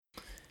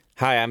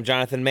Hi, I'm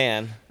Jonathan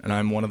Mann. And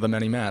I'm one of the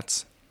many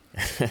Matts.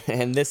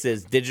 And this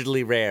is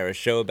Digitally Rare, a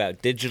show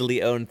about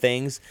digitally owned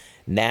things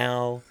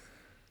now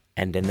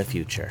and in the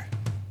future.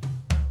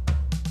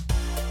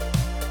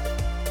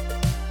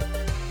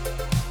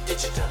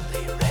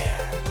 Digitally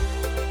Rare.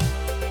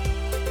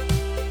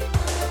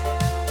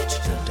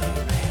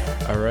 Digitally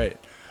Rare. All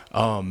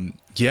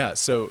right.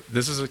 So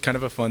this is kind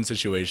of a fun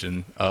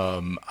situation.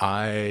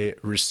 I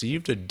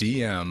received a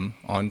DM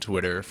on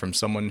Twitter from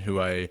someone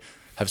who I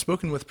have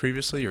spoken with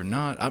previously or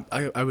not.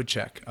 I would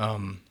check.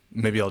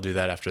 Maybe I'll do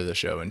that after the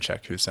show and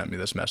check who sent me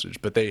this message.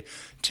 But they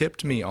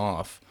tipped me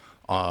off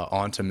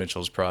onto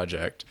Mitchell's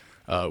project,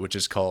 which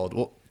is called,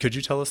 well, could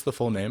you tell us the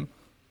full name?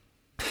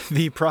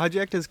 The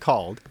project is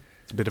called,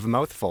 it's a bit of a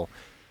mouthful,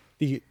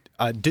 the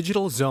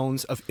Digital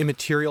Zones of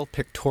Immaterial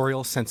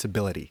Pictorial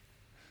Sensibility.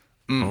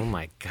 Oh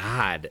my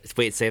God.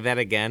 Wait, say that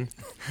again.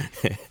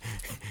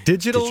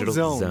 Digital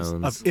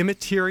zones of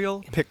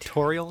Immaterial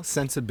Pictorial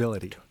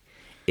Sensibility.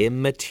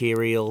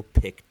 Immaterial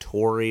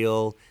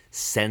pictorial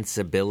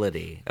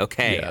sensibility.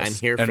 Okay, Yes. I'm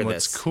here for and this.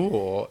 what's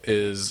cool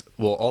is,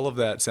 well, all of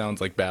that sounds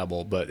like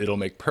babble, but it'll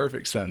make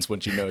perfect sense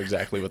once you know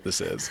exactly what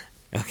this is.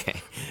 Okay.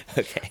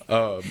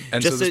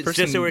 And Just so this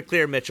person, just so we're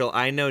clear, Mitchell,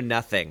 I know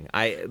nothing.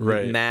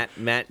 Right.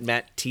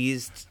 Matt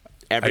teased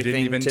everything. I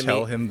didn't even to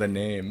tell me. him the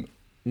name.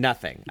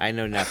 Nothing. I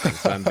know nothing,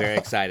 so I'm very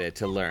excited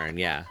to learn.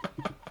 Yeah.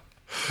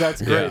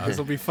 That's great. Yeah. This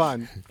will be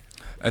fun.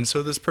 And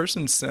so this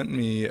person sent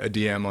me a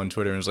DM on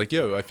Twitter and was like,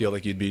 "Yo, I feel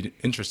like you'd be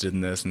interested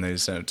in this." And they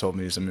told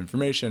me some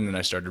information, and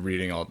I started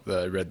reading I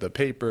read the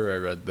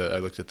paper, I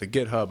looked at the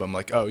GitHub. I'm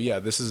like, "Oh yeah,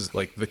 this is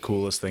like the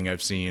coolest thing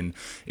I've seen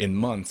in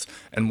months."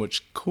 And what's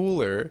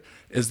cooler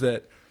is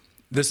that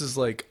this is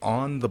like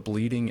on the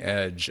bleeding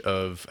edge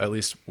of at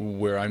least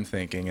where I'm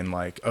thinking, and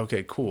like,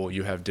 okay, cool,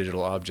 you have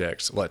digital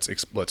objects. Let's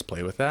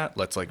play with that.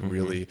 Let's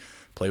really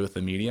play with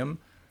the medium.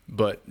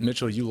 But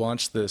Mitchell, you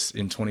launched this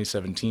in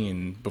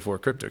 2017 before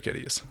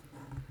CryptoKitties.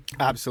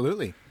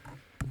 Absolutely.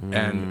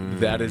 And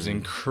that is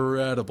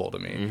incredible to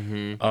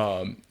me.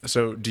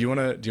 So do you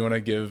want to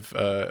give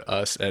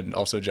us, and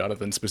also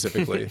Jonathan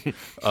specifically,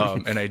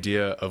 an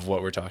idea of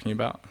what we're talking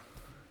about?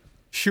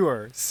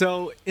 Sure.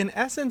 So in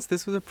essence,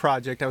 this was a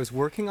project. I was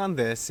working on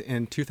this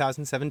in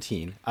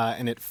 2017,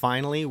 and it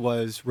finally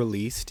was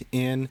released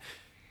in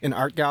an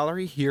art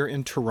gallery here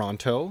in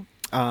Toronto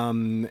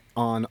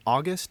on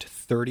August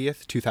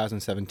 30th,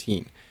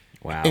 2017.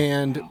 Wow.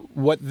 And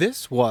what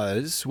this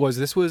was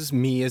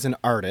me as an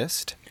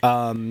artist.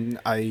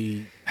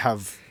 I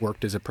have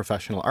worked as a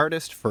professional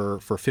artist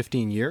for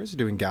 15 years,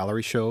 doing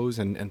gallery shows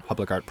and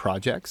public art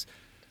projects,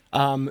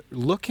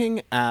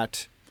 looking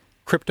at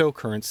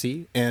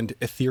cryptocurrency and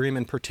Ethereum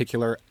in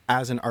particular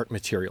as an art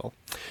material,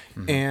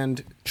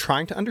 and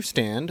trying to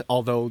understand,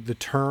 although the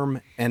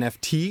term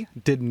NFT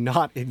did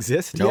not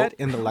exist yet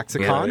in the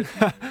lexicon,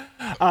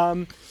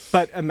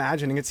 but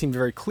imagining, it seemed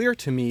very clear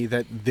to me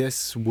that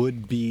this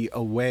would be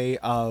a way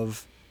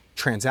of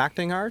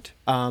transacting art,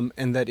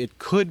 and that it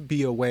could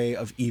be a way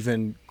of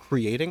even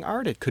creating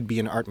art. It could be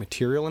an art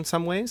material in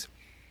some ways.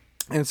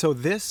 And so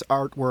this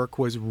artwork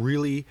was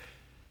really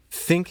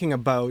thinking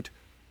about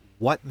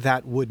what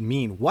that would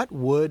mean. What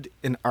would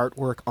an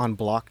artwork on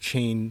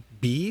blockchain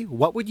be?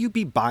 What would you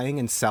be buying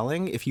and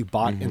selling if you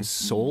bought and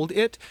sold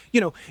it?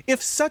 You know,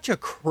 if such a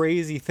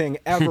crazy thing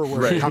ever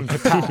were to come to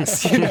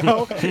pass, you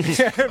know,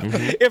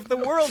 if the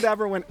world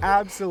ever went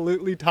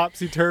absolutely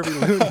topsy-turvy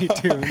Looney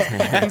Tunes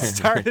and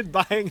started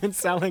buying and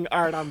selling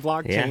art on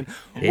blockchain,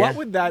 what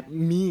would that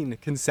mean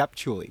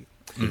conceptually,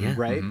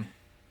 right?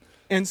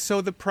 And so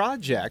the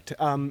project,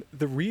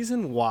 the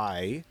reason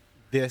why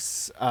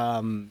this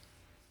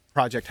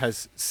project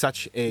has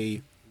such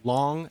a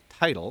long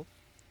title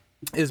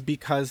is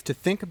because to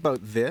think about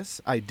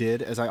this, I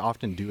did, as I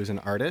often do as an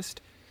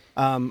artist,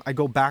 I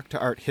go back to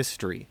art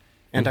history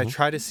and I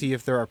try to see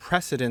if there are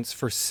precedents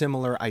for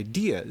similar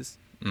ideas.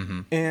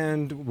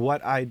 And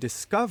what I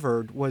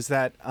discovered was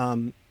that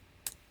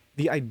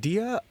the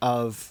idea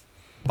of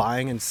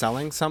buying and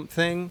selling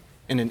something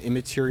in an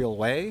immaterial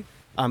way,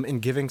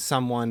 and giving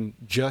someone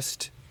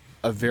just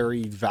a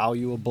very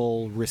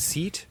valuable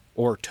receipt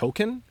or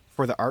token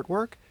for the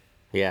artwork,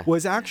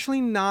 was actually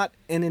not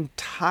an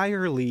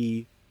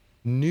entirely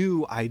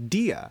new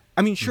idea.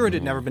 I mean, sure, it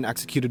had never been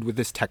executed with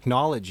this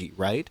technology,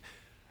 right?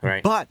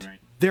 But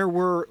there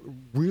were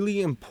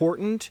really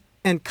important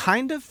and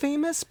kind of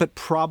famous, but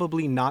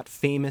probably not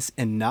famous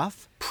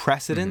enough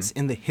precedents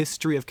in the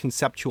history of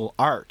conceptual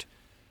art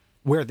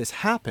where this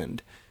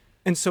happened.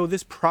 And so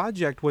this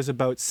project was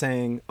about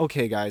saying,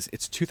 okay, guys,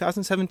 it's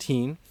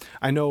 2017.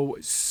 I know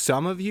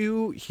some of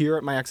you here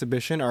at my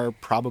exhibition are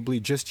probably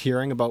just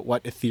hearing about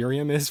what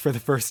Ethereum is for the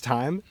first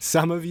time.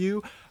 Some of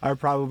you are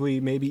probably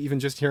maybe even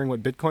just hearing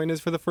what Bitcoin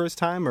is for the first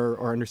time,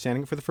 or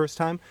understanding it for the first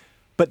time.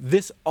 But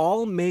this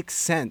all makes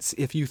sense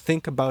if you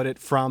think about it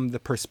from the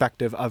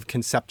perspective of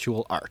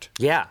conceptual art.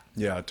 Yeah,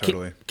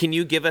 totally. Can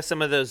you give us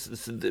some of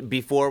those,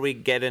 before we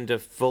get into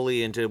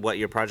fully into what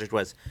your project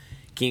was,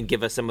 can you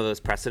give us some of those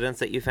precedents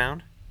that you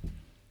found?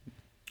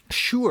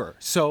 Sure.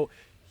 So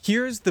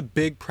here's the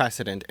big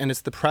precedent, and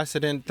it's the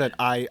precedent that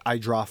I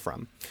draw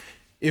from.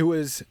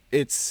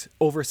 It's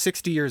over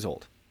 60 years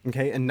old.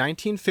 Okay, in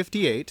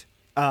 1958,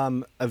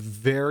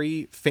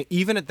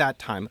 even at that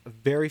time, a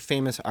very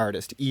famous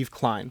artist, Yves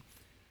Klein,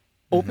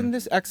 opened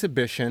this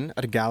exhibition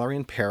at a gallery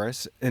in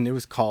Paris, and it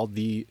was called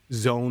the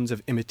Zones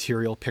of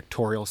Immaterial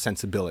Pictorial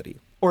Sensibility,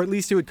 or at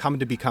least it would come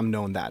to become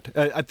known that.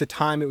 At the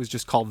time, it was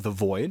just called The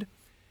Void.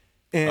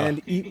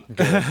 And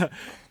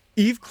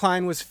Yves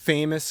Klein was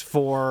famous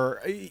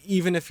for,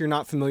 even if you're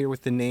not familiar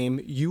with the name,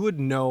 you would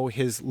know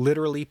his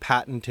literally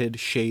patented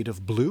shade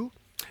of blue.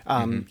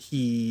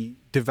 He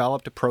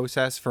developed a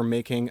process for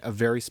making a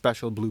very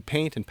special blue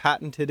paint and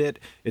patented it.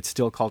 It's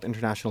still called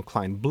International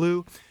Klein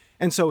Blue.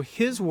 And so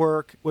his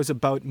work was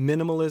about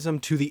minimalism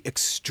to the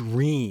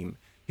extreme.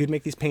 He would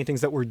make these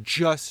paintings that were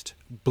just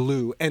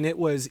blue. And it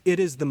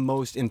is the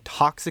most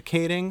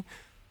intoxicating,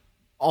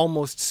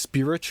 almost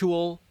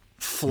spiritual,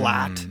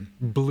 flat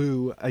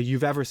blue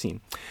you've ever seen.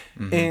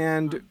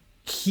 And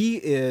he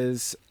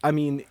is,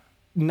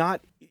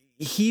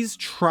 he's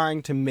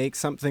trying to make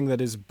something that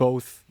is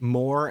both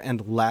more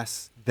and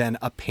less than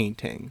a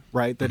painting,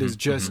 right? That is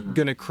just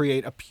going to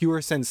create a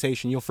pure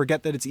sensation. You'll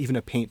forget that it's even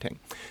a painting.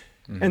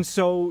 And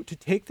so to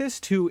take this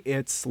to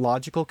its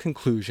logical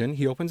conclusion,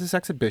 he opens this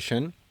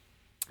exhibition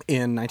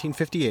in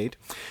 1958,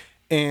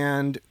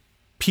 and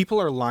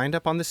people are lined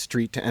up on the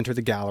street to enter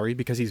the gallery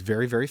because he's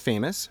very, very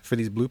famous for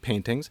these blue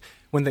paintings.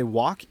 When they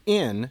walk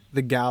in,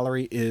 the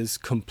gallery is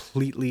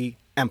completely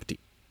empty.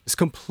 It's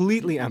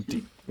completely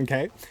empty.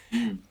 Okay.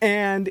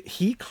 And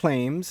he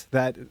claims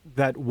that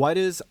what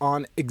is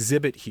on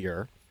exhibit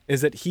here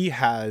is that he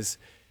has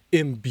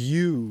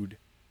imbued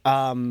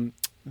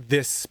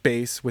this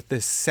space with the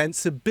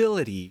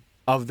sensibility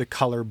of the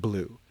color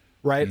blue,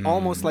 right?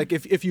 Almost like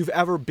if you've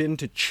ever been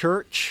to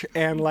church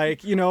and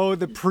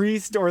the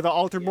priest or the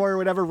altar boy or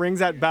whatever rings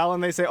that bell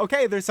and they say,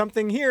 okay, there's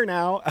something here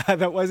now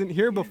that wasn't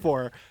here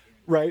before,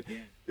 right?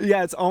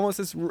 Yeah, it's almost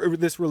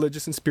this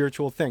religious and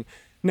spiritual thing.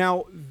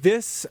 Now,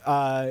 this,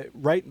 to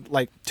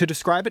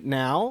describe it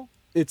now,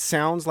 it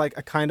sounds like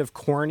a kind of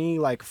corny,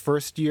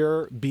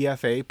 first-year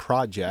BFA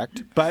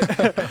project,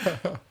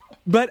 but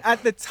but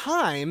at the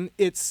time,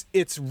 it's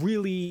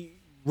really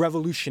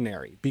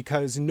revolutionary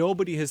because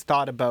nobody has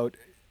thought about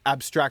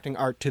abstracting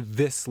art to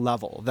this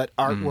level, that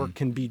artwork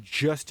can be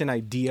just an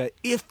idea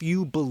if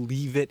you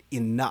believe it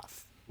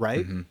enough,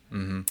 right?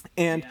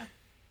 And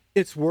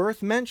it's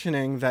worth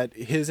mentioning that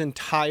his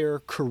entire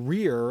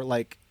career,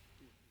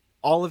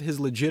 all of his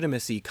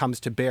legitimacy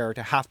comes to bear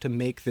to have to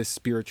make this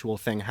spiritual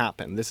thing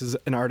happen. This is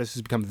an artist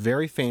who's become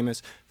very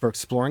famous for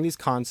exploring these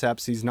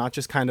concepts. He's not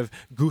just kind of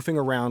goofing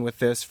around with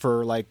this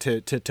for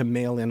to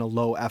mail in a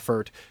low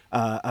effort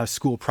a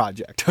school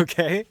project,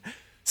 okay?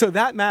 So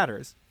that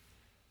matters.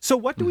 So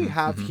what do we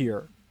have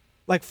here?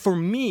 For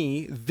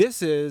me,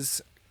 this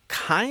is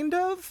kind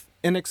of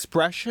an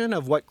expression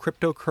of what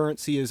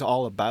cryptocurrency is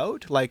all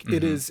about.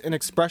 It is an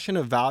expression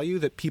of value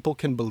that people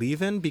can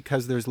believe in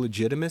because there's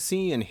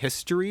legitimacy and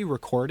history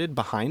recorded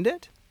behind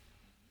it.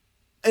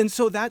 And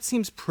so that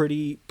seems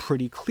pretty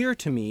clear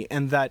to me,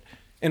 and that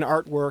an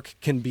artwork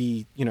can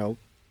be,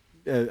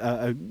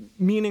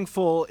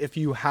 meaningful if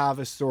you have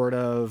a sort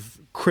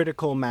of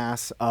critical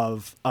mass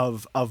of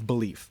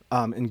belief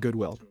and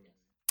goodwill.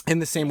 In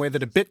the same way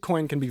that a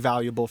Bitcoin can be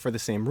valuable for the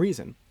same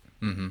reason.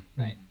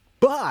 Right.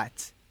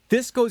 But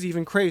this goes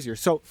even crazier.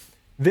 So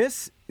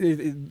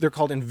they're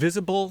called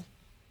invisible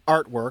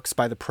artworks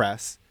by the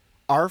press,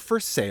 are for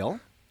sale,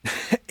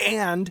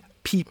 and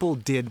people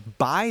did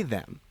buy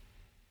them.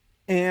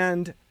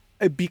 And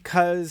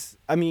because,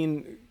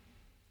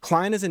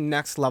 Klein is a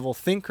next level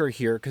thinker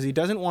here because he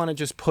doesn't want to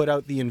just put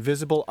out the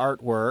invisible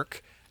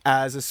artwork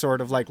as a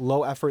sort of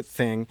low effort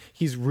thing.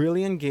 He's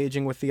really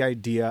engaging with the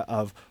idea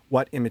of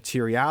what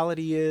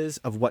immateriality is,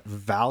 of what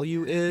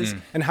value is,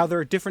 and how there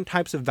are different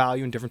types of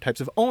value and different types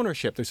of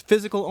ownership. There's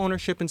physical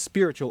ownership and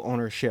spiritual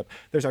ownership.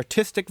 There's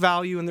artistic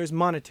value and there's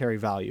monetary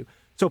value.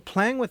 So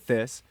playing with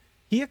this,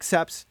 he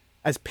accepts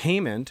as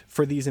payment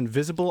for these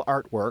invisible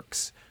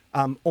artworks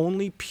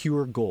only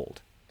pure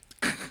gold.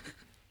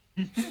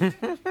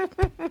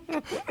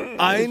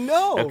 I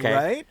know,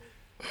 right?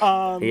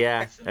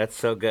 Yeah, that's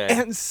so good.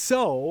 And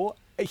so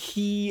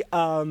he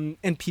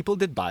and people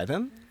did buy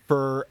them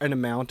for an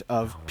amount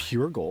of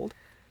pure gold.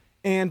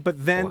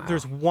 But then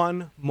there's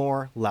one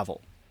more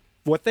level.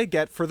 What they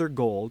get for their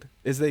gold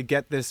is they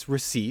get this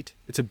receipt.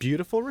 It's a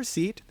beautiful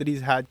receipt that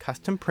he's had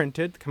custom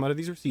printed, come out of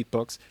these receipt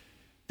books.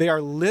 They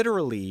are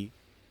literally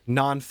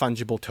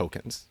non-fungible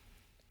tokens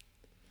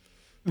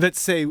that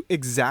say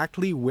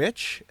exactly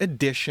which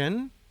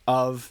edition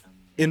of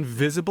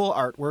invisible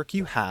artwork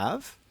you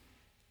have.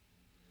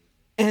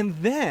 And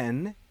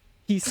then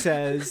he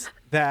says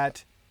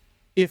that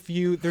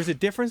there's a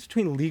difference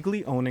between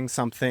legally owning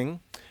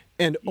something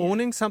and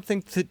owning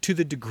something to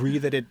the degree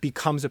that it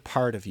becomes a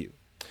part of you.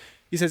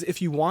 He says,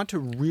 if you want to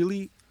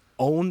really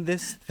own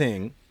this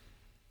thing,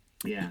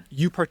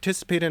 you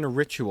participate in a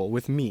ritual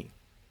with me.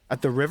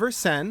 At the River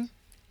Seine,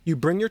 you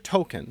bring your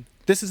token,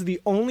 This is the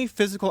only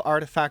physical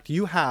artifact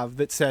you have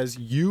that says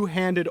you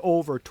handed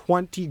over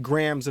 20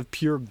 grams of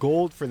pure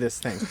gold for this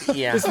thing.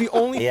 Yeah. This is the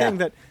only Yeah. thing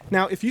that...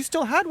 Now, if you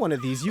still had one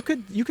of these, you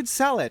could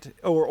sell it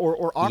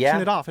or auction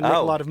Yeah. it off and make a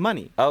Oh. lot of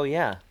money. Oh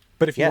yeah.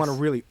 But if you Yes. want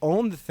to really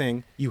own the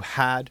thing, you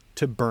had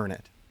to burn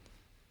it.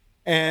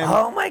 And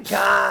Oh my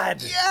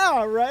God.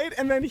 yeah, right?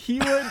 And then he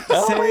would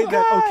Oh say my that,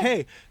 God.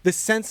 okay, the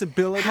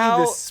sensibility, How-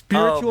 the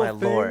spiritual oh my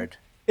thing, Lord.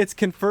 it's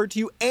conferred to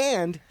you,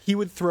 and he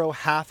would throw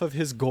half of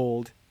his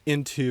gold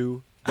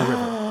into the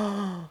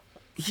river.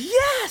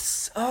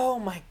 Yes. Oh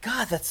my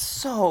God, that's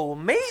so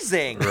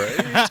amazing.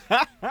 Right?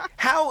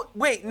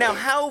 Wait, now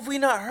how have we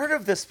not heard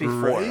of this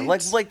before? Right?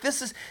 Like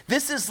this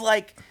is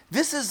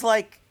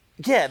like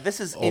yeah, this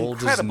is Old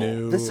incredible. is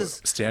new. This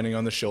is standing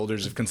on the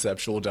shoulders of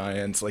conceptual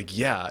giants. Like,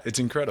 yeah, it's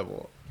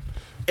incredible.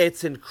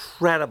 it's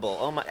incredible.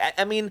 Oh my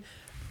I mean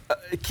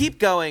keep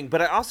going,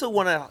 but I also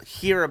want to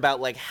hear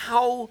about like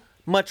how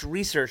much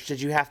research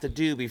did you have to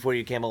do before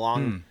you came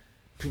along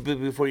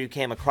before you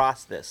came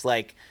across this?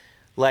 Like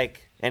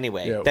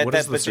anyway, Yeah, what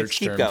is the but search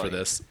keep term going. for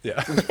this?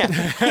 Yeah.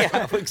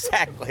 Yeah,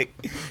 exactly.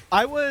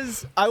 I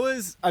was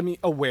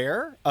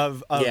aware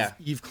of Yeah.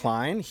 Yves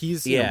Klein.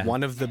 He's Yeah.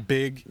 one of the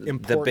big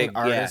important big-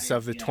 artists yeah.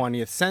 of the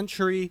 20th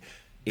century.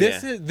 Yeah.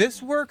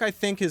 This work I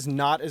think is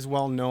not as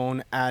well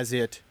known as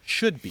it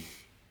should be.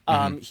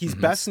 He's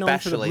best known for the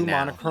Especially blue now.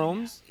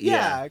 monochromes. Yeah.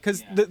 Yeah,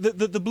 because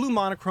the blue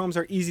monochromes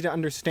are easy to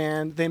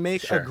understand. They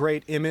make Sure. a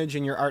great image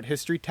in your art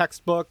history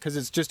textbook because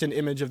it's just an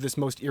image of this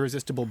most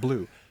irresistible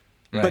blue.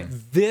 Right.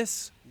 But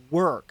this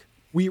work,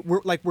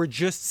 we're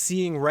just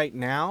seeing right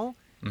now.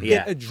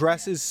 Yeah. It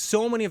addresses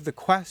so many of the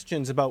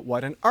questions about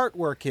what an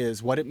artwork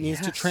is, what it means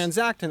to Yes.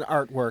 transact an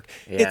artwork.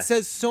 It Yes.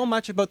 says so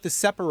much about the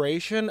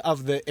separation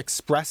of the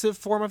expressive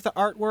form of the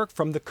artwork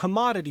from the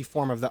commodity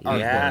form of the artwork.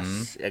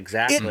 Yes,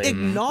 exactly. It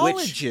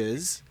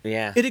acknowledges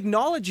Yeah. it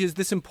acknowledges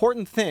this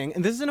important thing,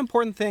 and this is an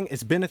important thing.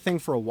 It's been a thing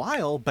for a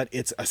while, but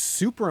it's a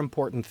super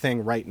important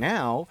thing right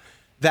now,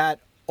 that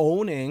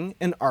owning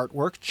an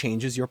artwork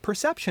changes your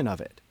perception of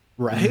it,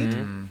 right?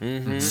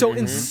 So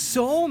in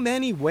so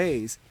many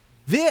ways,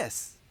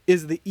 this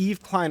is the Yves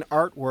Klein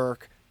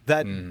artwork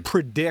that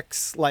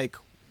predicts like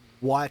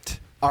what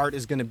art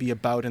is going to be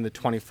about in the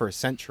 21st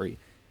century.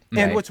 And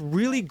Right. what's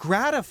really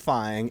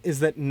gratifying is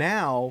that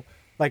now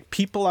like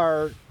people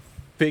are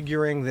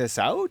figuring this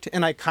out,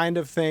 and I kind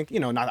of think,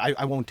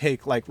 I won't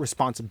take like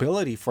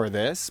responsibility for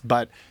this,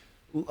 but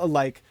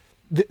like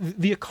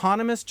the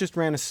Economist just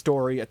ran a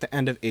story at the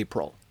end of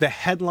April. The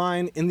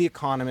headline in The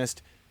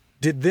Economist: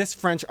 did this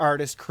French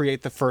artist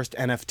create the first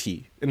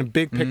NFT? In a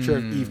big picture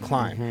of Yves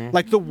Klein.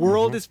 Like the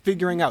world is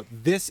figuring out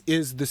this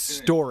is the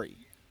story.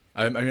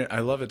 I mean, I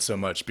love it so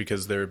much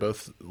because they're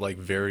both like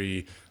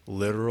very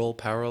literal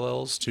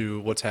parallels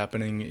to what's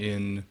happening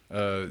in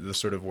the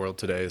sort of world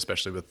today,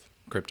 especially with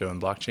crypto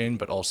and blockchain,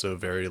 but also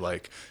very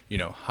like,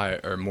 high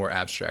or more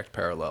abstract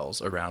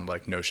parallels around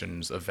like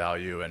notions of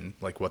value and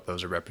like what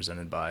those are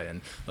represented by.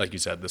 And like you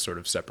said, the sort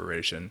of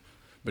separation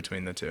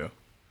between the two.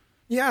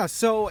 Yeah,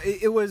 so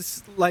it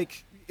was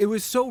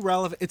so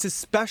relevant. It's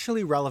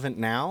especially relevant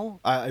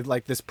now.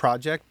 Like this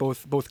project,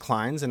 both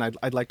Klein's and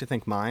I'd like to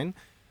think mine.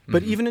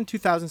 But even in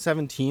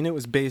 2017, it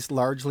was based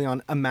largely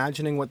on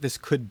imagining what this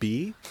could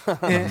be,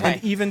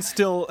 and even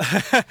still,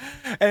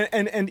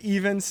 and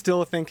even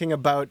still thinking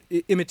about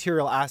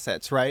immaterial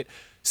assets, right?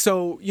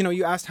 So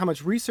you asked how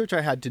much research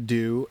I had to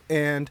do,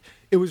 and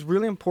it was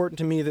really important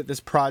to me that this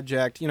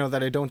project,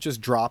 that I don't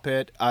just drop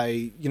it.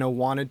 I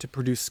wanted to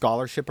produce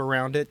scholarship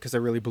around it because I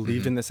really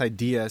believed in this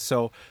idea.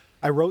 So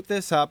I wrote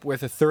this up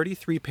with a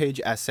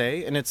 33-page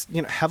essay, and it's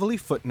heavily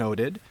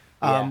footnoted.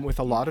 With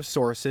a lot of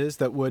sources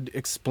that would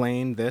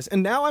explain this.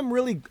 And now I'm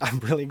really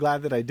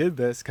glad that I did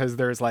this because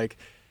there's like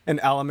an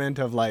element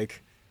of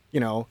like,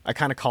 I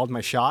kind of called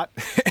my shot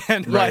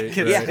and Right, like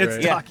right, it's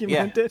right.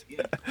 documented.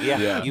 Yeah,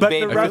 Yeah. you But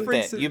Babe the Ruthed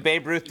reference- it. You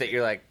Babe Ruthed it.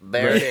 You're like,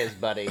 there it is,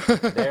 buddy.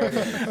 There it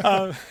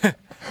is.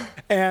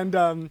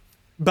 And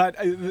but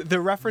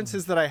the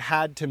references that I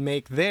had to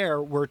make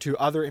there were to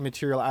other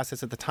immaterial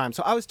assets at the time.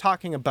 So I was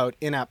talking about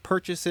in-app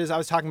purchases. I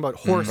was talking about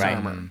horse Right.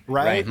 armor,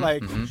 right? Right.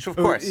 Like, Of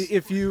course.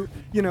 if you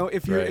Right.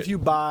 if you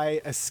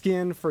buy a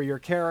skin for your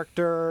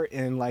character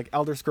in like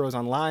Elder Scrolls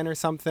Online or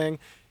something,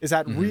 is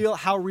that real?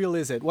 How real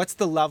is it? What's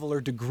the level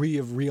or degree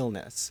of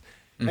realness?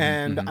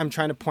 And I'm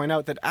trying to point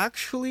out that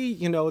actually,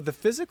 the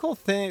physical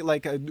thing,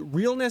 like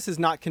realness is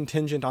not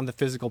contingent on the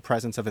physical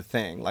presence of a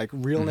thing. Like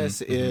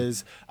realness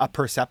is a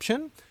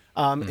perception.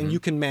 And you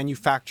can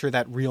manufacture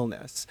that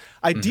realness.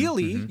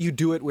 Ideally, you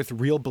do it with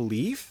real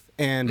belief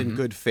and in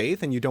good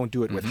faith, and you don't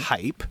do it with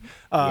hype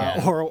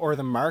Yeah. or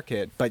the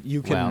market. But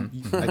you can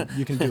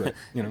you can do it.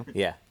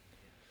 Yeah.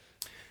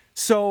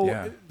 So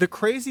Yeah. the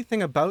crazy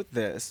thing about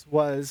this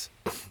was,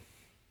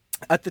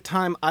 at the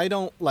time, I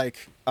don't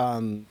like, I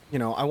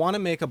want to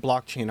make a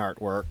blockchain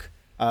artwork.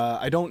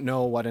 I don't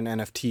know what an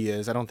NFT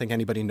is. I don't think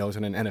anybody knows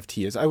what an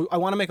NFT is. I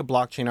want to make a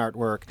blockchain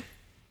artwork.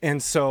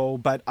 And so,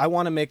 but I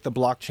want to make the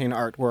blockchain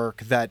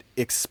artwork that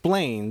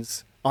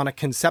explains on a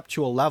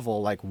conceptual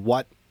level, like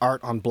what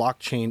art on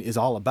blockchain is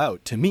all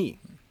about to me.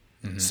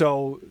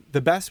 So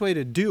the best way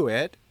to do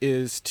it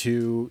is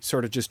to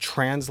sort of just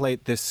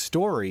translate this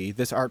story,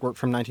 this artwork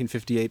from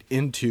 1958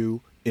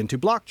 into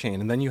blockchain.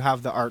 And then you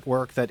have the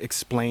artwork that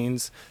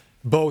explains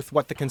both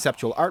what the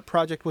conceptual art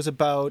project was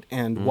about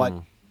and what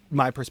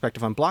my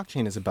perspective on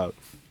blockchain is about.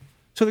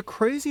 So the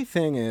crazy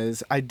thing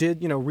is I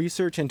did,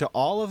 research into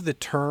all of the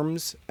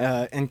terms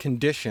and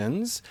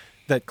conditions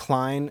that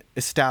Klein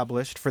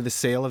established for the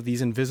sale of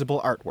these invisible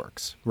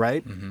artworks,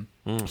 right?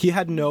 He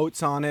had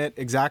notes on it,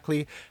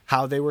 exactly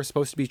how they were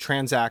supposed to be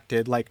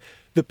transacted. Like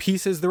the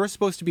pieces, there were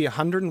supposed to be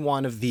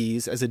 101 of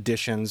these as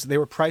editions. They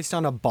were priced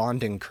on a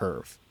bonding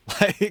curve.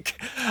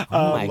 Like,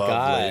 Oh my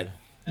God.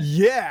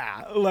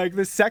 yeah, like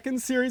the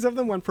second series of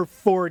them went for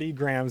 40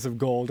 grams of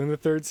gold, and the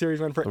third series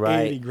went for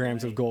 80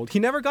 grams of gold. He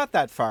never got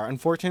that far.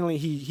 Unfortunately,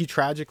 he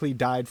tragically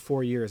died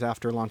 4 years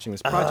after launching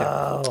this project.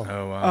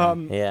 Oh wow.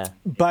 Yeah.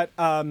 But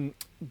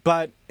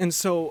and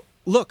so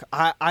look,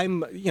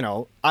 I'm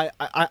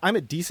I'm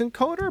a decent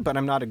coder, but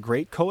I'm not a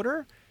great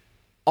coder.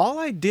 All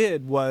I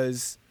did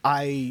was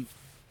I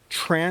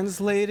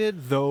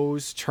translated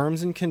those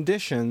terms and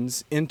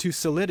conditions into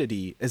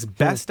Solidity as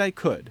best I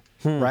could,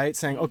 right?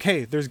 Saying,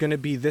 okay, there's going to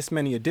be this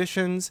many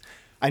editions.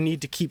 I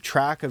need to keep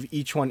track of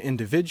each one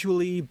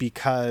individually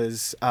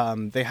because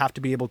they have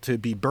to be able to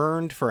be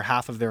burned for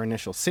half of their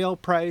initial sale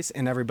price,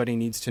 and everybody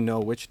needs to know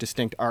which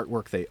distinct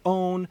artwork they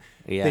own.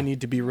 Yeah. They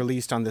need to be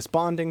released on this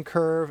bonding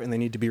curve, and they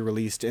need to be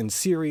released in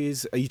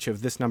series, each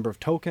of this number of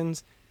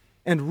tokens.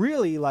 And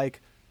really, like,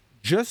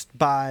 just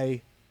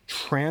by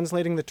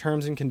translating the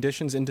terms and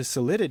conditions into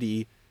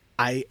Solidity,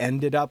 I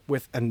ended up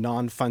with a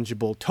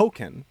non-fungible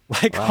token,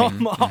 like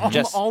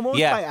almost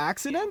by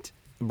accident.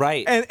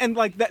 Right. And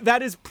like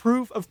that is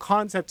proof of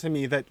concept to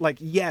me that, like,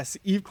 yes,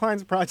 Yves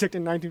Klein's project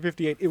in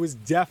 1958, it was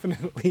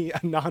definitely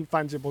a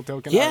non-fungible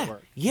token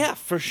artwork. Yeah,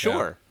 for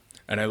sure.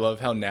 Yeah. And I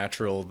love how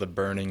natural the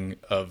burning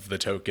of the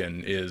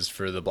token is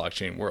for the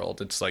blockchain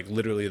world. It's like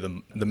literally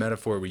the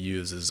metaphor we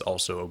use is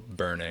also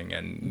burning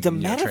and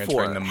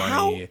transferring the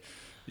money.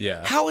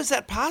 Yeah. How is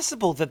that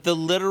possible that the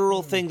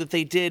literal thing that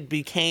they did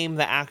became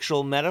the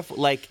actual metaphor?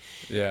 Like,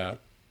 yeah.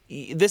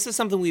 This is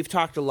something we've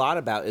talked a lot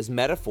about, is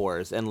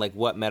metaphors and like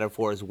what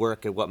metaphors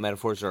work and what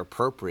metaphors are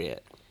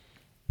appropriate.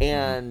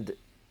 And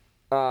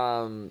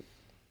I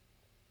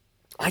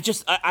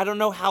don't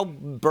know how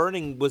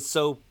burning was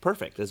so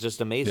perfect. It's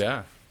just amazing.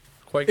 Yeah.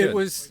 Quite good. It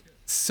was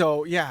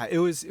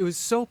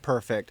so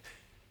perfect.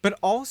 But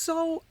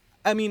also,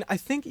 I mean, I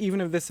think even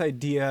of this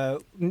idea,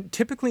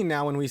 typically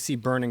now when we see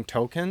burning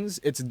tokens,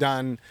 it's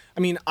done,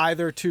 I mean,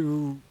 either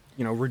to,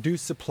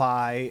 reduce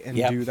supply and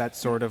do that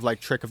sort of like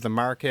trick of the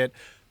market.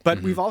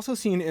 But we've also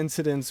seen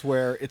incidents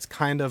where it's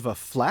kind of a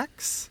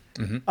flex.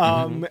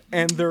 And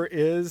there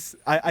is,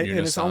 and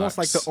it's almost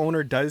like the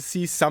owner does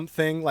see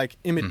something like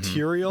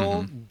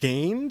immaterial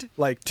gained,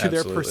 like to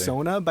their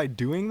persona by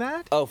doing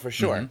that. Oh, for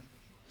sure.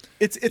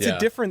 It's a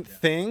different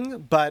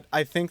thing, but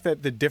I think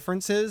that the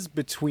differences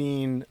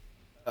between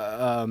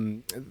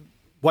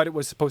what it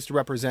was supposed to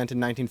represent in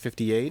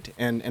 1958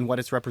 and what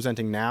it's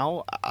representing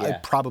now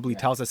probably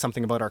tells us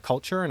something about our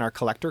culture and our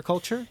collector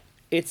culture.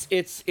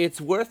 It's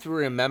worth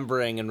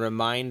remembering and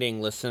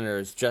reminding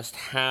listeners just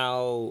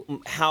how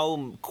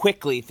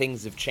quickly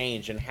things have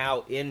changed, and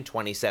how in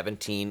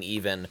 2017,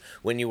 even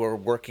when you were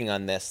working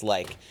on this,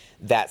 like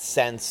that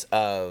sense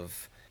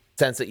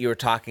that you were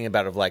talking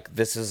about of like,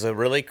 this is a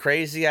really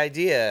crazy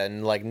idea,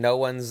 and like no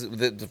one's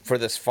for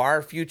this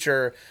far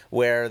future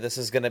where this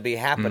is going to be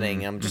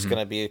happening. I'm just going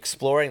to be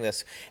exploring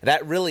this.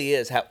 That really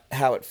is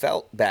how it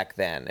felt back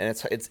then, and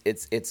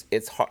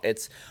it's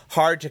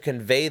hard to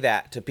convey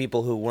that to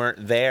people who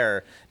weren't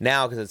there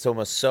now because it's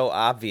almost so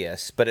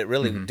obvious. But it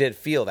really did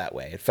feel that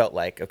way. It felt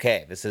like,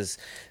 okay, this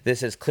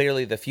is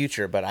clearly the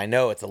future, but I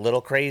know it's a little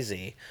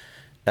crazy.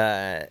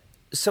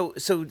 So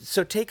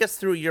take us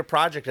through your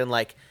project and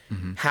like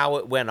how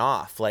it went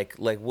off, like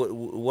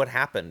what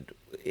happened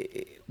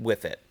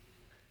with it.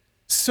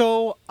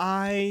 So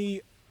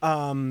I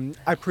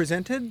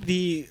presented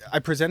the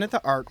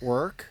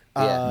artwork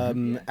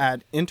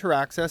at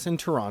Interaccess in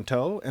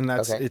Toronto, and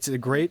it's a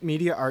great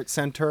media art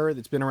center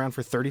that's been around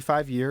for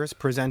 35 years,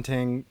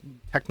 presenting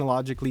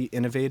technologically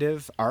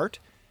innovative art.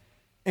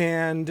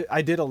 And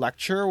I did a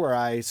lecture where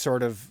I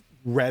sort of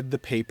read the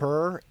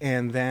paper,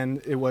 and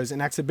then it was an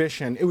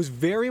exhibition. It was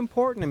very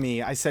important to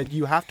me. I said,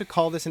 you have to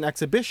call this an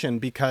exhibition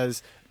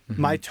because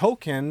my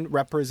token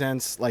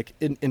represents, like,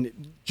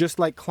 in just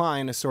like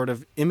Klein, a sort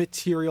of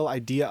immaterial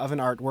idea of an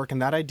artwork,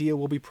 and that idea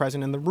will be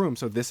present in the room.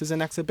 So this is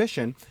an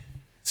exhibition.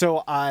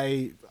 So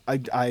I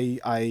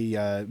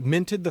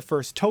minted the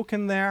first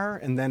token there,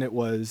 and then it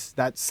was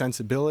that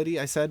sensibility,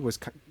 I said, was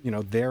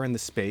there in the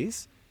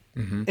space.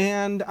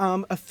 And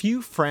a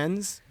few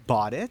friends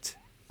bought it.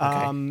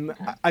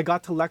 I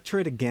got to lecture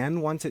it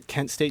again once at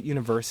Kent State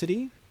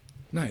University.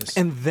 Nice.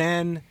 And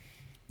then,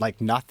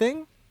 like,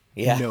 nothing.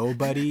 Yeah.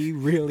 Nobody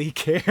really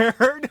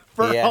cared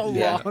for a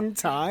long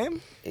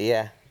time.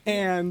 Yeah.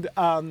 And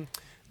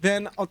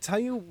then I'll tell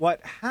you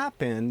what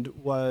happened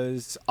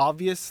was,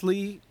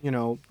 obviously,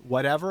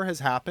 whatever has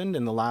happened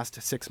in the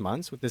last 6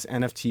 months with this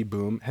NFT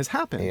boom has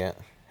happened. Yeah,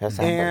 has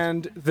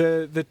happened. And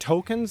the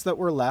tokens that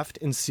were left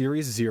in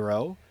Series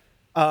 0,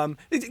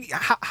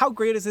 how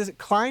great is this?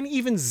 Klein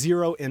even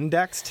zero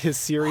indexed his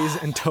series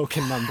and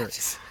token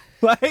numbers.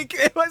 Like,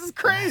 it was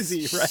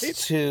crazy, right?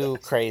 Too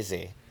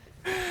crazy.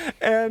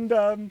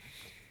 And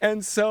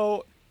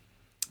so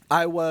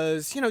I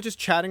was, just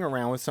chatting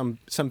around with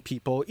some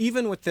people.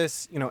 Even with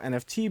this,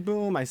 NFT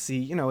boom, I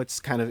see,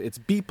 it's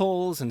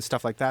Beeples and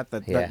stuff like that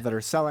that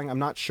are selling. I'm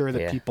not sure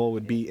that people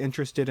would be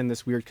interested in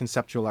this weird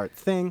conceptual art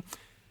thing.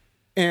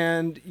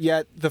 And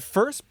yet the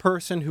first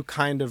person who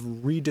kind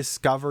of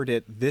rediscovered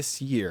it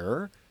this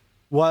year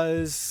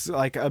was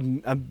like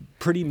a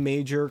pretty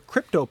major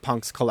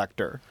CryptoPunks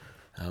collector.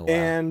 Oh, wow.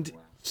 And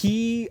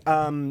he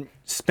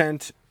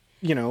spent,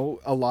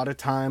 a lot of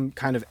time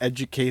kind of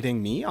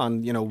educating me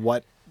on,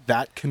 what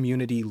that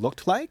community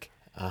looked like.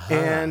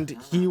 And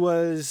he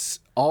was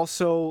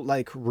also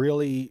like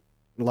really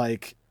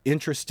like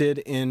interested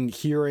in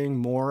hearing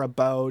more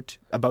about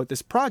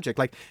this project.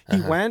 Like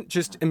he went,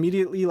 just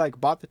immediately like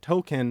bought the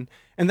token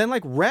and then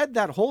like read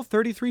that whole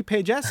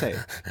 33-page essay.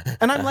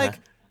 And I'm like,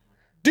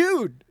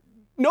 dude,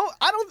 no,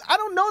 I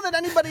don't know that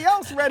anybody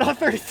else read all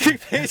 33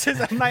 pages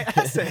of my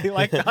essay,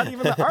 like not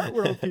even the art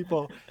world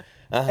people.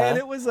 And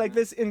it was like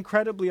this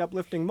incredibly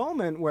uplifting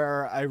moment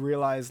where I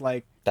realized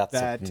like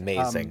that's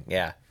amazing.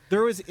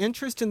 There was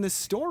interest in this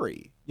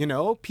story.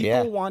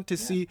 People want to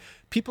see,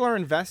 people are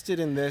invested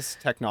in this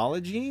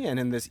technology and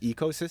in this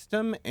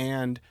ecosystem,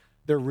 and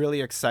they're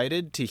really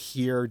excited to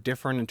hear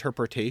different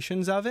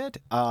interpretations of it.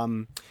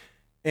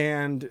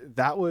 And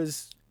that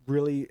was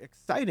really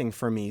exciting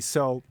for me.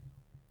 So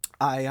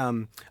I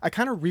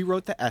kind of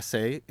rewrote the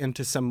essay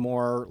into some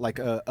more like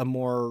a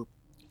more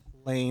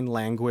plain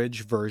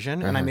language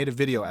version, and I made a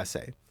video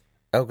essay.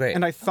 Oh, great.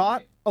 And I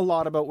thought a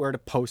lot about where to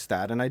post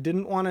that, and I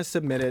didn't want to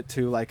submit it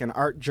to like an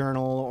art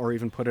journal or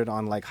even put it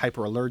on like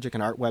Hyperallergic,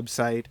 an art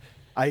website.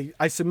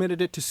 I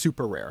submitted it to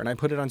Super Rare, and I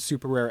put it on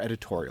Super Rare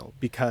editorial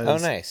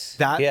because nice.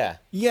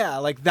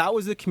 Like that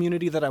was the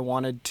community that I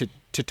wanted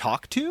to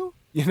talk to,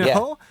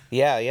 and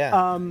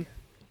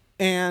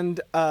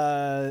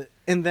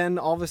then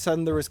all of a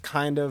sudden there was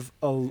kind of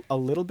a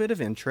little bit of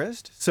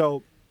interest.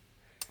 So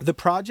the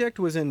project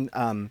was in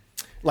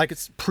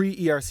it's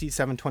pre-ERC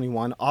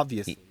 721,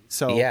 obviously.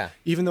 So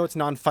even though it's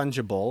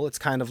non-fungible, it's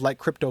kind of like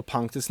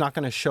CryptoPunks. It's not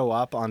going to show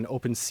up on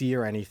OpenSea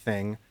or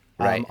anything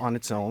on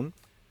its own.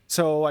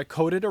 So I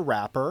coded a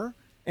wrapper,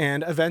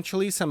 and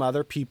eventually some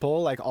other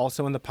people, like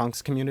also in the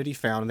Punks community,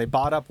 found, and they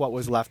bought up what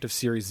was left of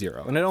Series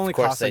 0. And it only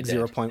cost like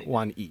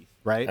 0.1 ETH,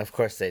 right? Of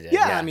course they did.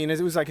 Yeah, I mean, it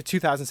was like a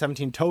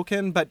 2017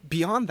 token, but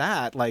beyond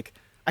that, like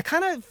I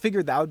kind of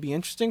figured that would be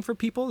interesting for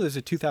people. There's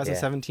a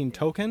 2017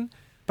 token.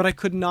 But I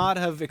could not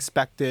have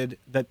expected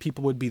that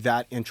people would be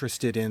that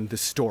interested in the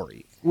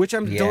story, which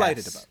I'm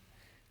delighted about.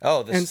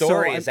 Oh, the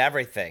story is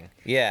everything.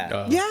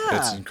 Yeah.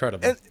 It's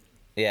incredible.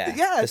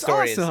 The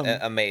story awesome. is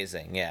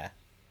amazing. Yeah.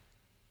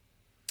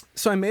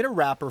 So I made a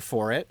wrapper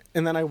for it,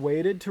 and then I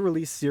waited to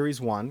release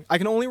Series 1. I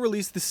can only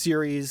release the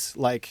series,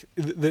 like,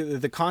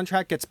 the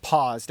contract gets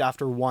paused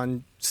after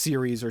one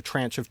series or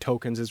tranche of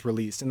tokens is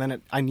released, and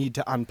then I need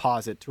to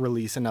unpause it to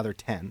release another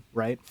 10,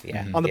 right?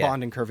 Yeah. On the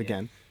bonding curve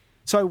again.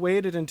 So I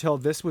waited until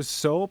this was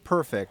so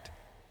perfect.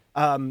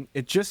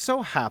 It just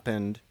so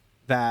happened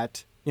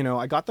that,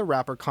 I got the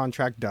wrapper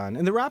contract done.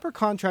 And the wrapper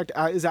contract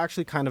is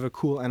actually kind of a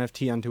cool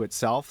NFT unto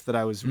itself that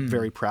I was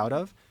very proud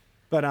of.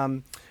 But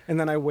and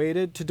then I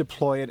waited to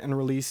deploy it and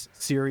release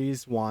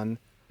Series 1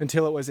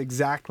 until it was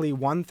exactly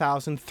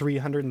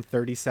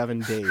 1,337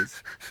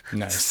 days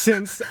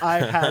since I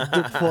had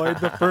deployed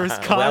the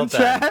first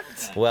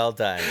contract. Well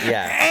done.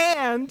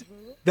 Yeah. And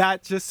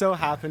that just so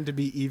happened to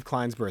be Yves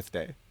Klein's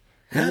birthday.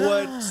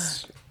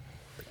 What?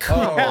 Come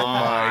on.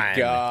 My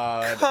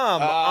God.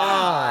 Come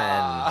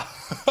on.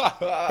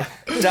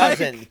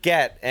 Doesn't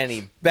get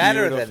any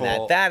better than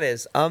that. That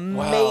is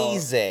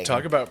amazing. Wow.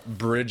 Talk about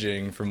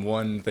bridging from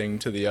one thing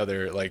to the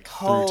other, like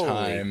Holy through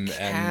time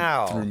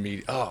cow. and through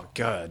media. Oh,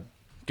 God.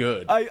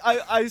 Good.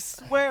 I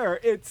swear,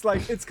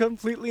 it's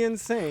completely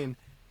insane.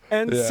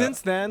 And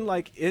since then,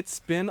 like, it's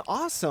been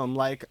awesome.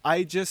 Like,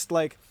 I just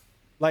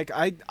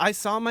I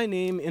saw my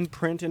name in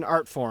print in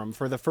Artforum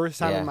for the first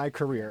time in my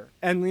career.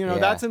 And,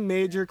 that's a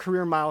major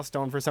career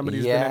milestone for somebody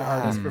who's been an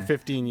artist for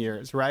 15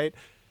 years, right?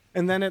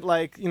 And then it,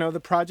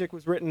 the project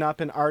was written up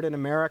in Art in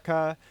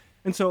America.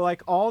 And so,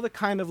 all the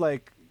kind of,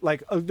 there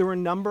were a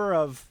number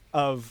of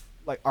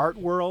art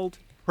world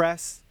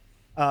press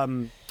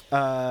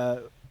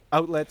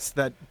outlets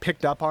that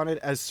picked up on it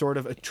as sort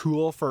of a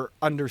tool for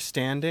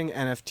understanding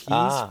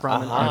NFTs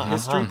from an art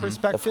history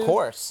perspective. Of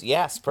course.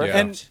 Yes,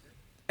 perfect.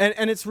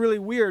 And it's really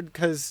weird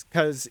because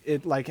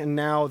it and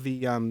now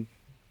the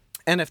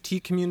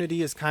NFT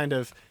community is kind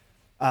of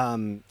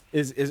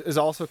is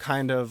also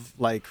kind of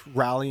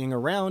rallying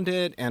around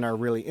it and are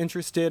really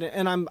interested,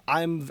 and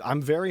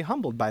I'm very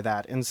humbled by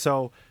that. And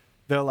so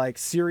the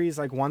series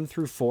 1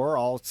 through 4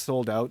 all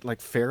sold out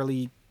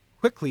fairly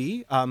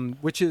quickly,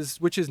 which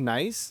is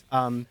nice.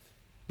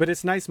 But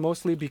it's nice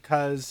mostly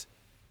because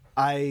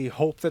I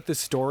hope that the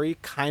story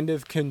kind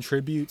of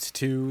contributes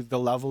to the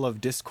level of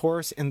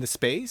discourse in the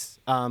space,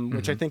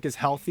 which I think is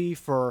healthy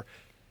for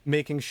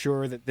making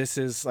sure that this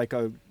is like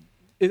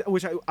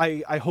which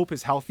I hope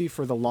is healthy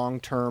for the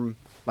long-term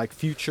like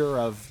future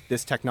of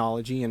this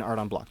technology and art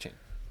on blockchain.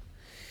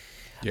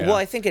 Yeah. Well,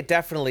 I think it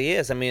definitely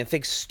is. I mean, I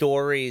think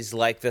stories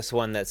like this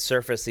one that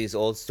surface these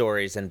old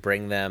stories and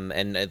bring them,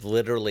 and it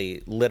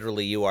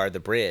literally, you are the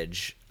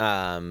bridge,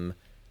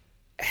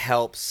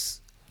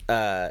 helps.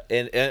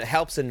 It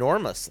helps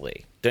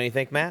enormously, don't you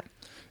think, Matt?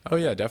 Oh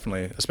yeah,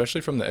 definitely.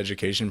 Especially from the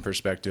education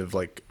perspective,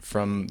 like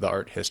from the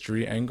art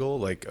history angle,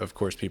 like of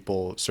course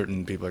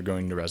certain people are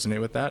going to resonate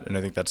with that. And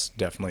I think that's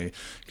definitely,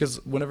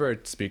 because whenever I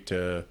speak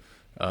to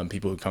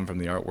people who come from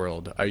the art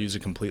world, I use a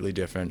completely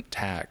different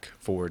tack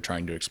for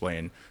trying to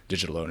explain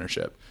digital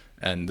ownership.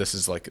 And this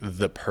is like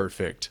the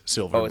perfect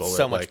silver bullet. It's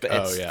so much, like,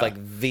 it's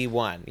like the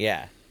one.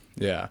 Yeah.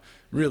 Yeah.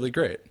 Really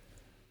great.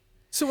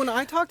 So when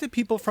I talk to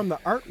people from the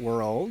art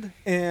world,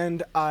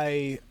 and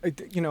I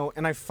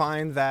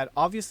find that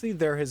obviously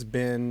there has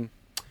been,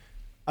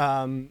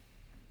 the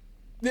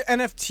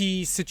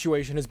NFT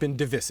situation has been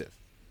divisive,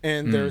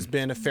 and there's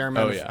been a fair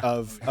amount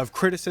of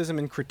criticism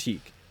and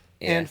critique.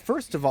 Yeah. And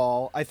first of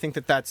all, I think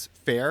that that's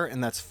fair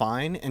and that's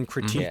fine, and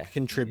critique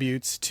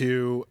contributes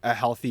to a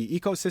healthy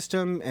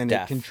ecosystem, and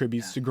it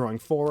contributes to growing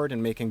forward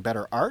and making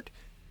better art.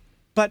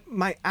 But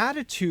my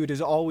attitude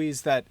is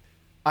always that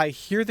I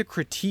hear the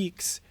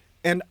critiques,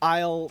 and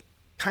I'll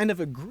kind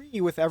of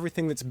agree with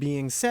everything that's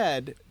being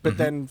said, but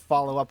then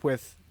follow up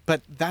with,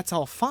 but that's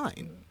all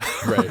fine.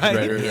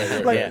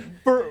 Right. Like,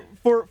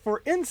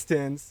 for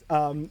instance,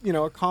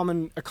 a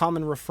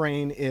common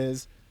refrain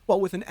is,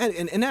 well, with an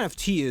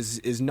NFT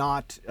is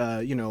not,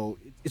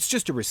 it's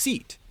just a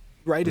receipt,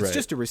 right? It's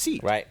just a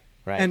receipt. Right.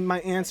 And my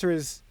answer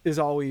is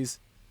always,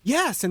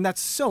 yes, and that's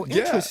so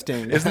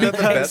interesting. Isn't that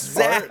the best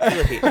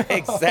part?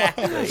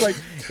 Exactly. Like,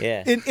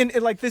 yeah. and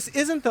like, this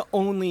isn't the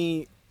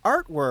only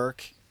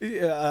artwork.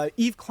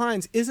 Yves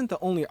Klein's isn't the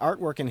only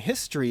artwork in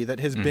history that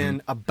has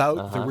been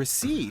about the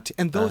receipt,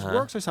 and those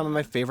works are some of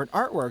my favorite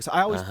artworks.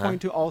 I always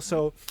point to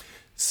also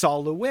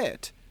Sol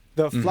LeWitt,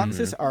 the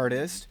Fluxus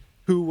artist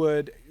who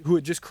would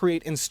just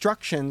create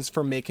instructions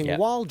for making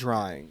wall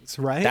drawings,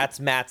 right? That's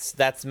Matt's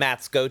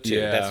go-to.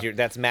 Yeah.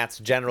 That's Matt's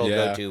general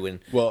go-to when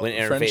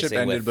interfacing friendship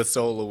ended with with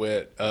Sol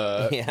LeWitt.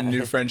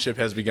 New friendship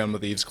has begun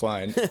with Yves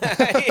Klein.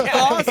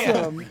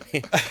 Awesome.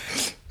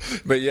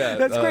 But yeah,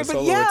 that's great. But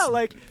Sol yeah, LeWitt's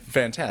like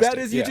fantastic. that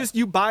is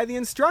you buy the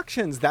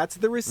instructions. That's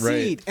the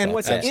receipt. Right. And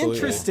what's Absolutely.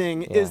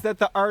 interesting is that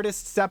the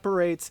artist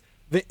separates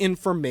the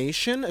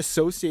information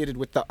associated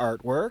with the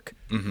artwork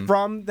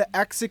from the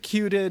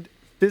executed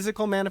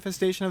physical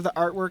manifestation of the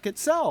artwork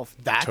itself.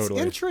 That's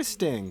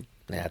interesting.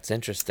 That's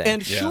interesting.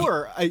 And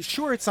sure,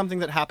 it's something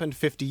that happened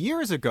 50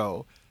 years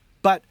ago,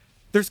 but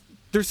there's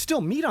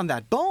still meat on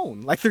that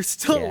bone. Like, there's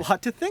still a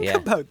lot to think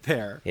about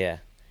there.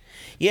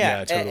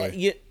 Yeah,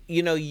 totally.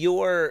 You know,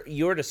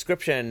 your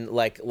description,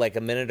 like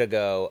a minute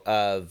ago,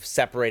 of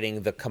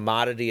separating the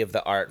commodity of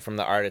the art from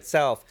the art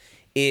itself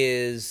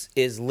is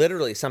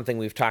literally something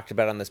we've talked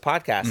about on this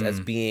podcast as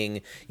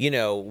being,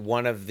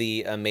 one of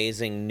the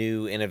amazing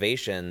new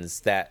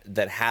innovations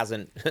that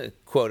hasn't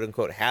quote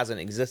unquote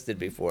hasn't existed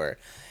before.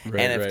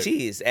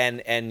 NFTs.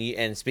 Right.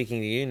 And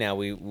speaking to you now,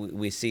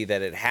 we see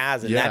that it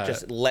has, and that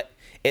just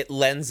it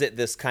lends it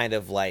this kind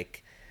of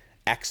like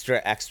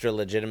extra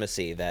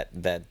legitimacy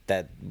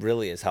that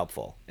really is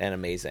helpful and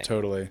amazing.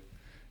 Totally.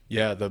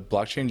 Yeah, the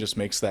blockchain just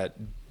makes that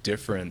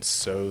difference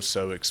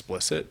so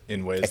explicit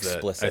in ways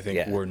that I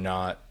think were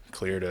not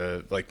clear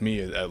to, like, me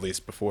at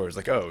least before. It's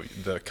like, oh,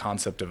 the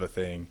concept of a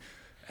thing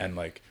and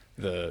like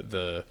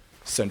the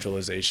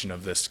centralization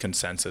of this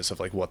consensus of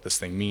like what this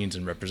thing means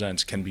and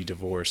represents can be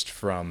divorced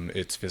from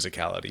its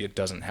physicality. It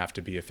doesn't have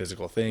to be a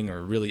physical thing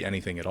or really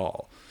anything at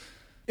all.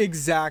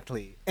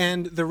 Exactly.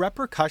 And the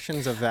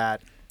repercussions of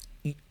that,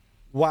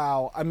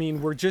 wow, I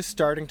mean, we're just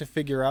starting to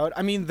figure out.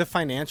 I mean, the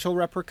financial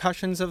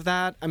repercussions of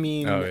that. I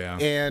mean,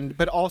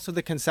 but also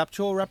the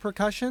conceptual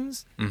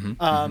repercussions.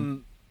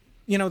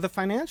 The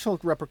financial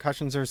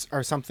repercussions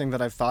are something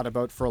that I've thought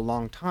about for a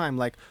long time.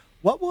 Like,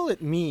 what will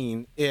it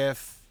mean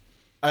if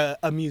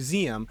a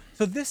museum?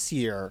 So this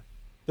year,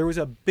 there was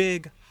a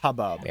big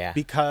hubbub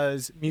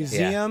because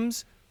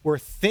museums were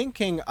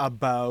thinking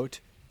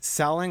about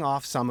selling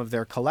off some of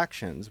their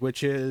collections,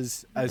 which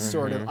is a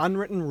sort of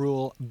unwritten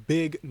rule,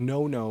 big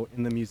no-no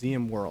in the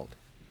museum world.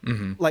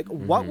 Like,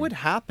 what would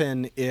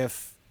happen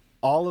if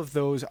all of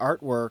those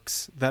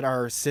artworks that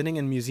are sitting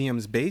in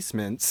museums'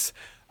 basements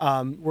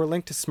were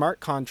linked to smart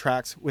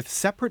contracts with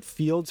separate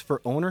fields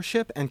for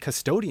ownership and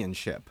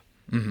custodianship,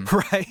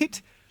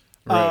 right?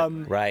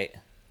 Right.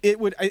 It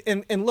would,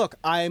 and look,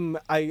 I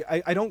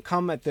don't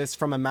come at this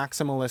from a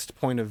maximalist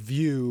point of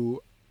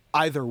view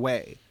either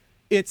way.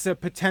 It's a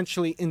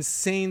potentially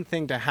insane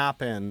thing to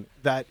happen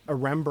that a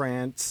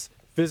Rembrandt's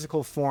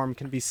physical form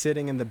can be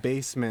sitting in the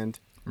basement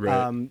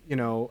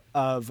Right.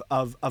 of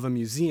a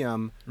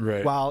museum,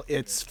 Right. while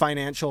its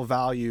financial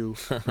value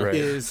Right.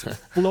 is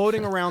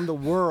floating around the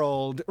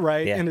world,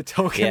 right, Yeah. in a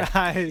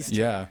tokenized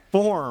Yeah.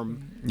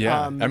 form.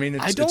 Yeah. I mean,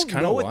 I it's don't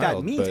kinda know what that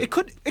wild, means.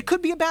 but- It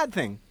could be a bad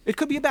thing. It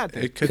could be a bad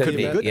thing. It could be,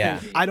 be a good yeah.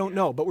 thing. I don't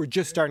know, but we're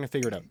just starting to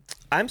figure it out.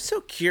 I'm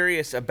so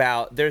curious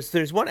about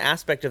there's one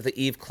aspect of the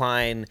Yves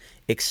Klein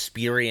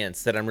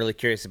experience that I'm really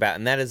curious about,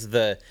 and that is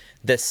the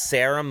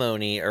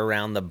ceremony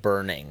around the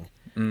burning.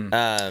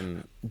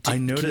 I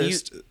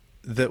noticed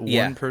that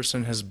Yeah. one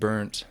person has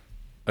burnt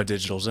a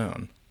digital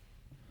zone.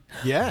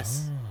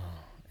 Yes.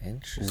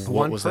 Interesting.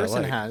 What One was that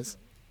person like? has.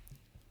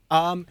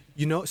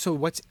 So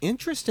what's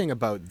interesting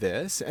about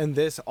this, and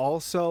this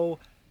also,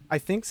 I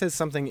think, says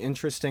something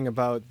interesting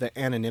about the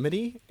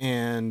anonymity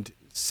and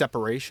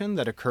separation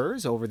that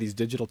occurs over these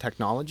digital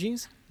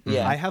technologies.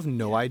 Yeah. I have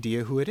no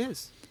idea who it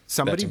is.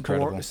 Somebody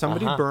incredible.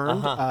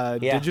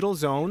 burned Yeah. Digital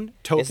Zone Isn't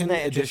Token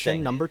that interesting?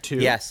 Edition number 2.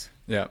 Yes.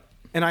 Yeah.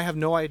 And I have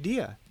no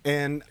idea.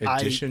 And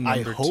Edition I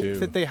number hope 2.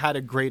 that they had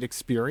a great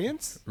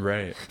experience.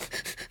 Right.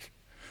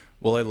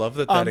 Well, I love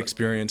that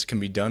experience can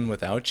be done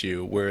without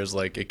you, whereas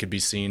like it could be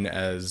seen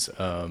as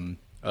an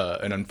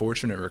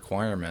unfortunate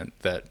requirement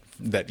that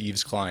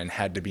Yves Klein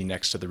had to be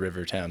next to the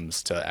River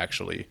Thames to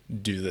actually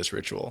do this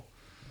ritual.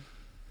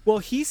 Well,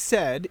 he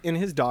said in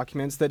his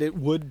documents that it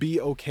would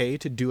be okay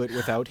to do it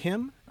without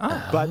him,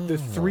 but the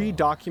 3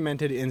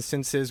 documented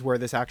instances where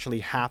this actually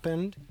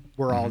happened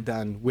were all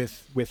done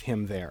with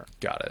him there.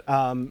 Got it.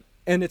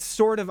 And it's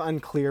sort of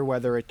unclear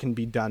whether it can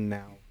be done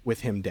now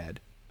with him dead.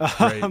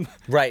 Right.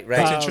 Right. That's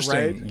Right.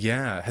 interesting. right?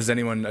 Yeah. Has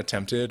anyone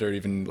attempted or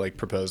even like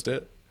proposed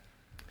it?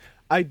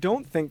 I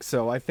don't think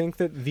so. I think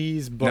that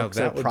these books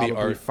that are would be probably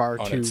art far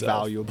on too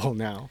itself. valuable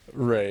now.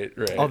 Right.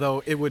 Right.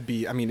 Although it would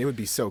be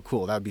so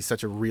cool. That would be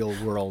such a real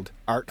world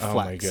art Oh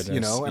my flex,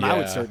 goodness. And I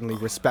would Yeah. certainly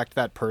respect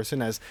that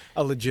person as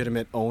a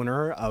legitimate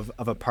owner of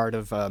a part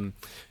of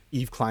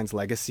Yves Klein's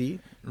legacy,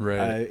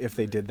 Right. if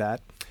they did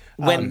that.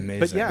 When- But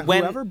Amazing. yeah,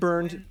 When- whoever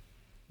burned.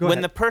 Go When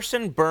ahead. the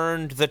person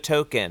burned the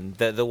token,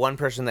 the one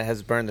person that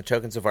has burned the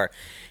token so far,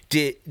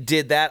 did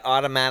that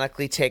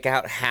automatically take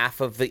out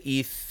half of the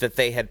ETH that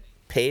they had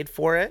paid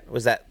for it?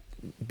 Was that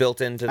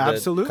built into the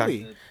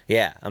Absolutely.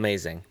 Yeah,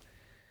 amazing.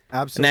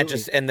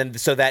 Absolutely. And then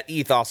so that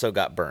ETH also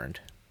got burned.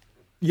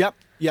 Yep.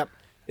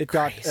 It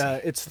got Crazy.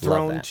 it's Love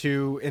thrown that.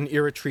 to an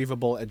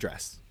irretrievable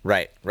address.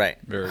 Right. Very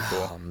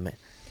cool. Oh, man.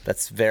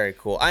 That's very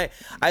cool.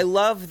 I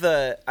love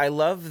the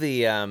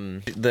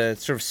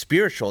sort of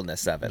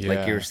spiritualness of it. Like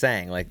Yeah. you were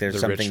saying, like there's The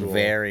something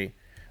ritual.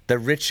 the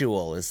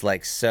ritual is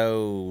like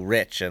so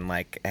rich and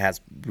like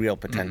has real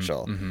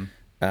potential.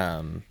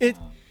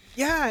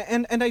 Yeah,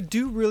 and I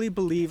do really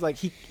believe like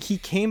he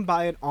came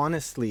by it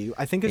honestly.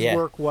 I think his Yeah.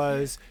 work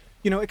was,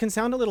 it can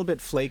sound a little bit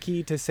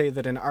flaky to say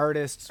that an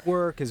artist's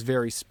work is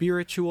very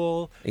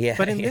spiritual. Yeah,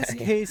 But in yeah, this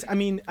yeah. case,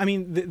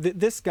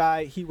 this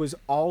guy, he was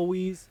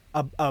always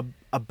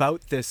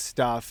about this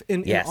stuff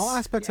in Yes. all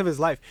aspects of his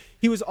life.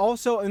 He was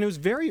also, and it was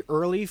very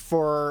early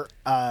for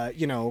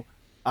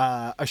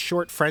a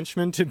short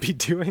Frenchman to be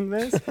doing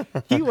this.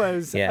 He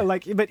was Yeah.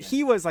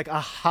 he was like a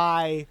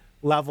high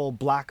level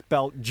black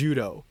belt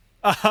judo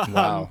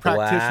Wow.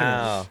 practitioner.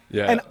 Wow.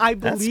 Yeah. And I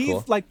That's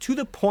believe, cool. to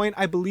the point,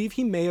 I believe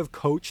he may have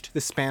coached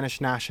the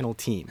Spanish national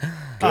team.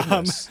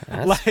 Goodness.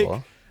 That's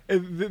cool.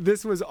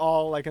 This was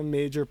all like a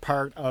major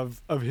part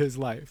of his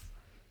life.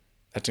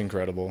 That's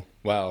incredible.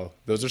 Wow.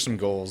 Those are some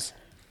goals.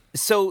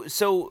 So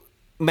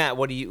Matt,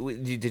 did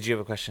you have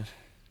a question?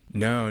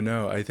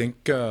 No. I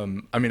think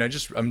I'm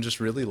just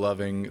really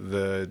loving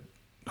the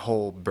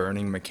whole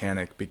burning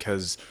mechanic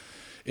because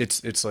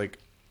it's like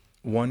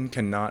one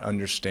cannot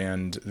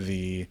understand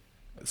the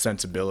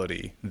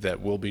sensibility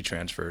that will be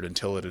transferred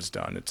until it is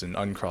done. It's an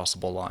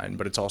uncrossable line,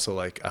 but it's also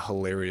like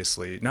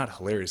not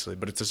hilariously,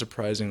 but it's a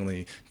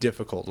surprisingly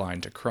difficult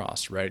line to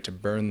cross, right? To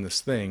burn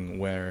this thing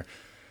where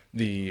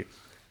the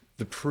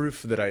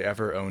proof that I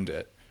ever owned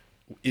it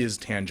is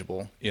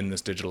tangible in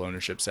this digital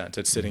ownership sense.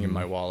 It's sitting in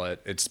my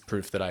wallet. It's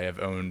proof that I have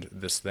owned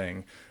this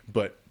thing.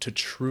 But to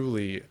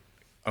truly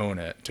own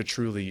it, to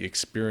truly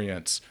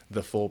experience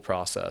the full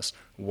process,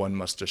 one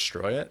must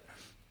destroy it.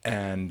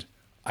 And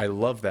I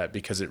love that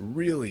because it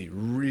really,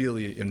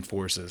 really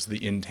enforces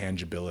the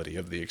intangibility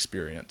of the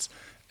experience.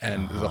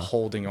 And the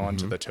holding on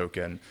to the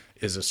token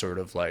is a sort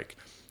of like,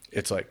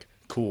 it's like,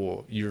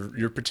 cool,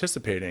 you're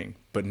participating,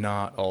 but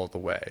not all the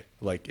way.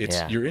 Like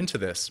you're into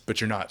this, but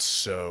you're not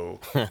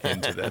so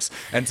into this.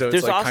 And so it's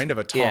There's like also- kind of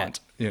a taunt,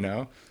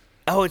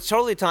 Oh, it's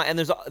totally and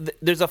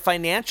there's a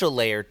financial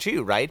layer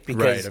too, right?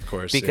 Because, Right, of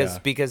course, yeah.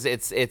 because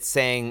it's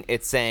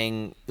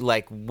saying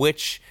like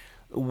which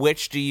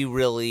do you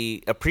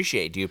really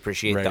appreciate? Do you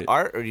appreciate the Right.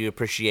 art, or do you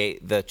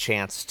appreciate the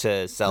chance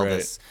to sell Right.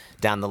 this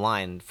down the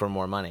line for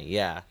more money?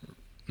 Yeah.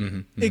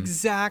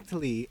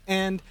 Exactly.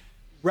 And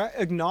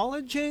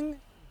acknowledging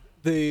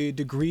the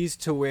degrees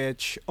to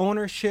which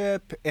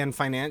ownership and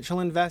financial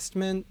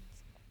investment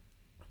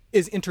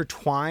is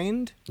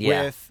intertwined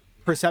Yeah. with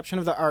perception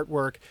of the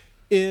artwork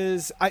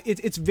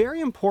it's very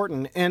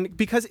important, and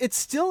because it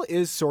still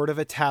is sort of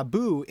a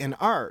taboo in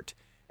art.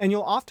 And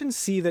you'll often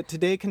see that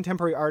today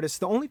contemporary artists,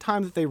 the only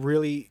time that they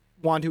really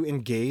want to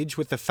engage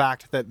with the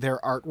fact that their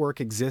artwork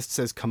exists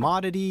as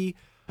commodity,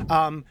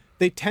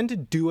 they tend to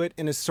do it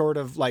in a sort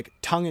of like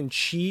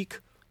tongue-in-cheek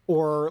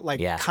or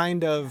like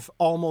kind of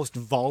almost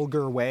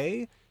vulgar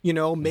way, you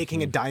know,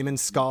 making a diamond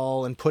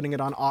skull and putting it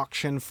on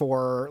auction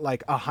for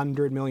like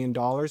 $100 million.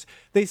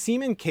 They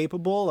seem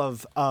incapable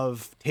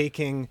of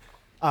taking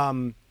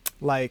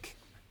like,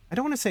 I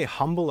don't want to say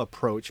humble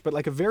approach, but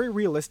like a very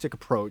realistic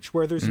approach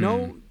where there's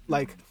no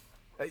like...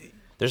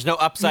 There's no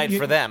upside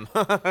for them.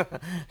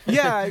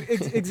 Yeah,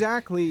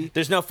 exactly.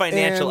 There's no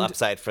financial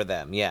upside for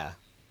them, yeah.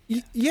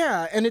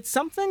 Yeah, and it's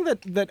something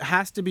that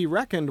has to be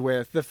reckoned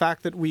with, the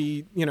fact that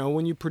we, you know,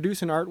 when you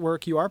produce an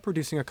artwork, you are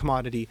producing a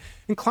commodity.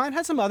 And Klein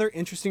had some other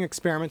interesting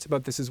experiments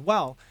about this as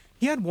well.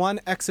 He had one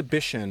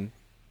exhibition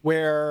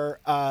where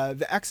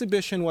the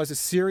exhibition was a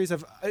series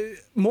of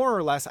more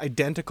or less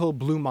identical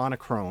blue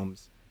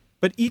monochromes,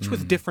 but each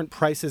with different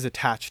prices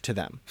attached to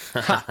them.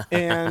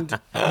 And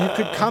you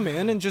could come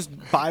in and just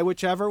buy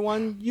whichever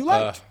one you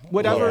liked.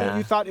 Whatever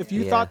you thought. If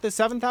you thought the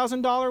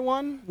 $7,000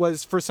 one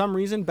was for some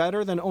reason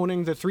better than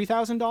owning the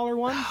 $3,000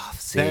 one,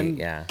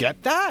 then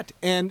get that.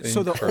 And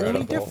so the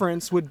only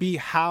difference would be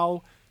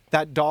how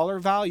that dollar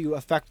value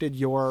affected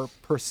your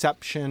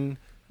perception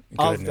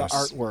of the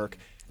artwork.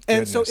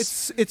 And so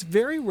it's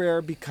very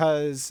rare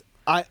because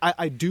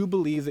I do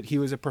believe that he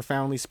was a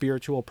profoundly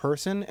spiritual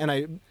person, and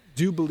I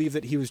do believe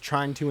that he was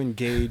trying to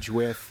engage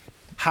with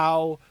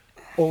how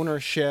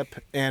ownership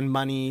and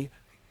money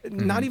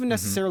not even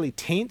necessarily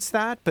taints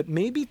that, but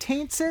maybe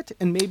taints it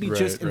and maybe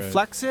just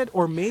inflects it,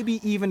 or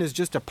maybe even is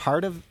just a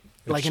part of,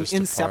 like an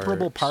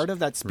inseparable part of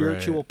that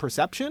spiritual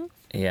perception.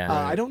 Yeah.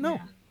 I don't know.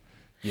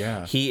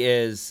 Yeah. He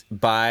is,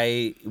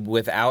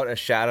 without a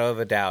shadow of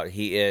a doubt,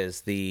 he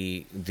is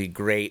the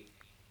great,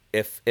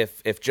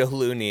 if Joe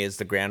Looney is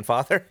the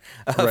grandfather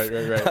of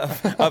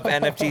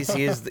NFTs,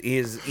 he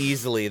is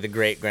easily the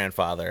great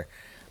grandfather,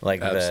 like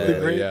the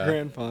great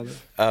grandfather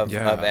of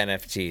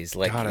NFTs.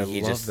 Like, God, I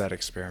he love that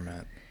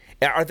experiment.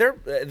 Are there?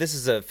 This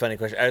is a funny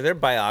question. Are there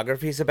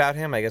biographies about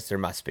him? I guess there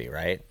must be,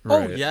 right?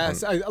 Oh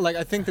yes,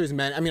 I think there's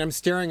many. I mean, I'm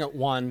staring at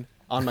one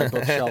on my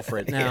bookshelf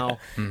right now,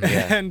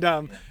 and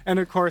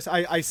of course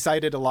I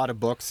cited a lot of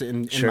books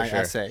in my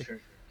essay.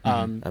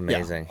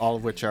 Amazing. All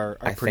of which are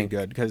pretty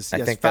good, because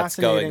I think that's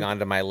going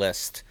onto my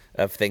list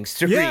of things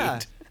to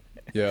read.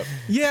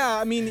 Yeah,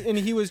 I mean, and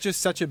he was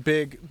just such a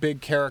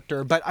big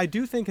character, but I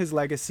do think his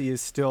legacy is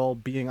still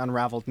being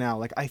unraveled now.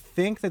 Like, I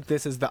think that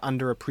this is the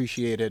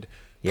underappreciated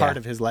part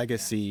of his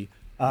legacy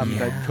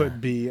that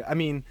could be. I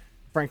mean,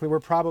 frankly, we're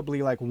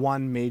probably like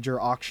one major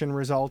auction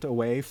result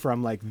away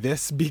from like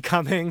this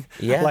becoming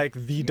like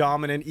the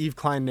dominant Yves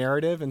Klein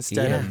narrative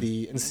instead of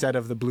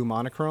the blue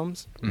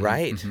monochromes.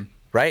 Right.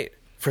 Right.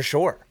 For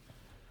sure.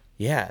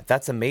 Yeah,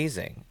 that's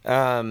amazing.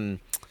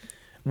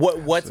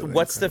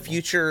 What's the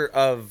future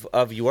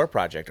of your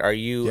project? Are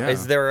you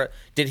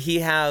did he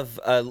have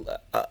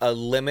a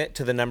limit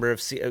to the number of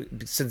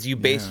since you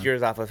based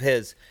yours off of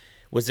his,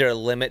 was there a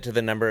limit to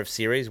the number of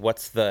series?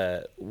 What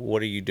are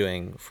you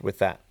doing with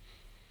that?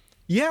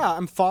 Yeah,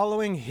 I'm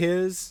following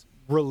his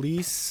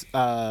release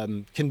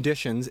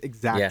conditions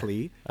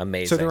exactly. Yeah,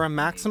 amazing. So there are a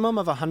maximum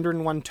of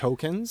 101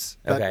 tokens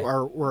that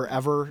were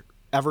ever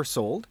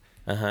sold.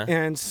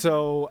 And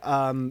so,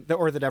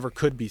 that ever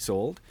could be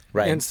sold.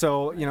 Right. And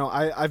so, you know,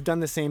 I've done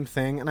the same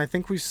thing, and I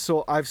think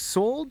I've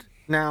sold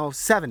now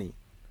 70,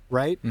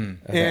 right?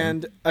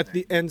 And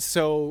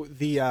so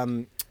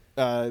the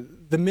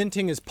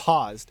minting is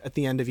paused at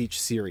the end of each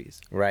series.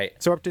 Right.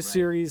 So up to we're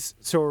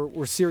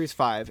series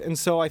 5. And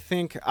so I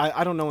think,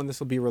 I don't know when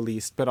this will be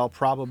released, but I'll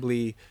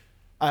probably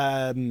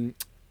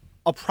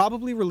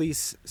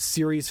release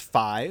series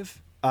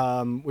 5.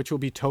 Which will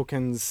be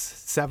tokens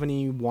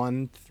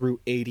 71 through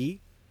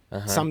 80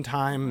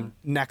 sometime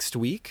next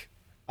week.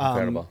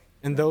 Incredible.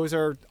 And those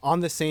are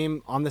on the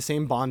same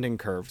bonding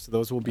curve. So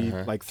those will be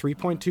like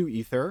 3.2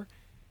 Ether.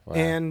 Wow.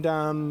 And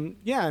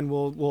and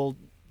we'll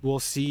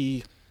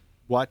see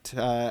what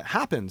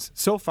happens.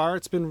 So far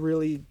it's been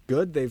really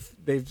good.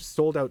 They've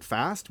sold out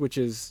fast, which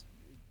is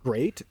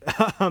great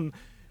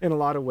in a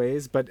lot of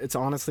ways, but it's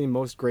honestly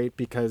most great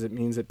because it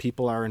means that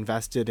people are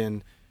invested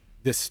in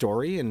this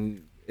story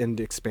and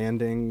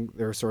expanding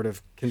their sort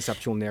of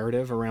conceptual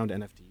narrative around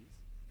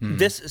NFTs.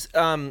 This is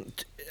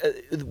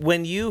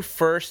when you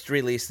first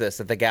released this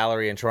at the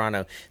gallery in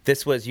Toronto.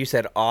 This was, you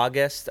said,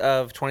 August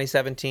of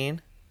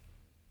 2017.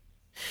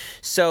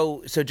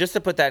 So just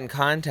to put that in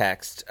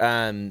context,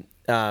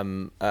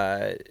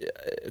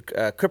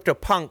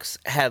 CryptoPunks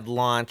had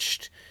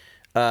launched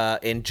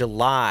in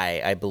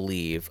July, I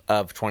believe,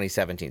 of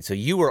 2017. So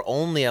you were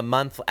only a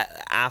month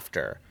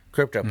after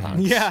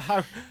CryptoPunks.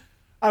 Yeah.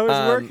 I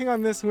was working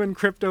on this when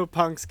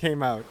CryptoPunks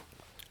came out.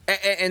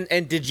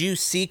 And did you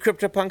see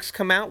CryptoPunks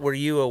come out? Were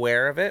you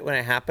aware of it when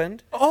it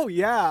happened? Oh,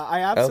 yeah.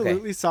 I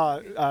absolutely saw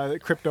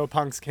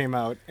CryptoPunks came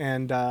out,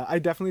 and I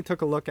definitely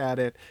took a look at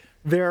it.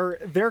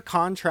 Their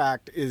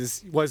contract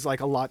was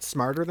like a lot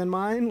smarter than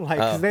mine, like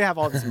 'cause they have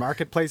all these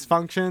marketplace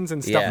functions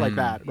and stuff like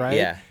that, right?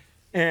 Yeah.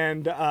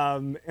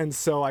 and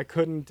so I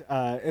couldn't,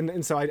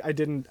 and so I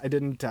didn't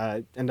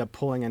end up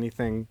pulling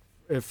anything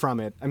from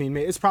it. I mean,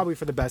 it's probably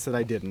for the best that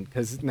I didn't,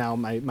 because now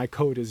my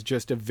code is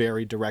just a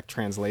very direct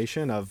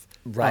translation of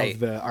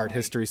the art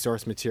history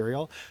source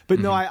material. But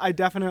no, I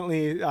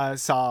definitely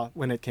saw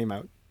when it came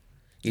out.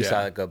 You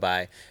saw it go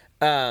by.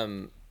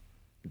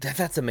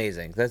 That's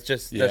amazing. That's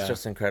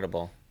just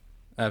incredible.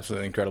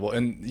 Absolutely incredible.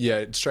 And yeah,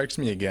 it strikes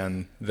me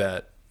again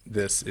that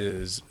this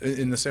is,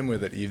 in the same way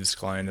that Yves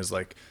Klein is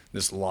like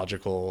this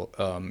logical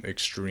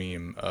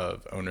extreme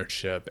of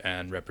ownership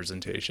and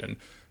representation,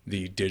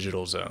 the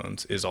Digital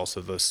Zones is also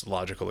this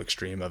logical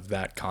extreme of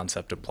that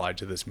concept applied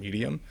to this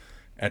medium.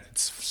 And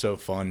it's so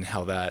fun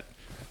how that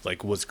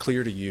like was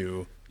clear to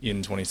you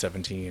in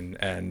 2017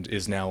 and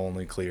is now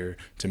only clear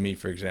to me,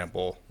 for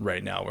example,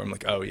 right now, where I'm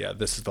like, oh yeah,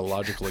 this is the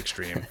logical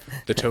extreme.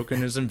 The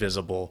token is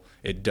invisible.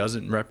 It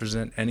doesn't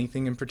represent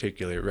anything in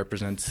particular. It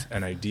represents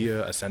an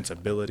idea, a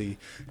sensibility,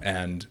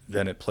 and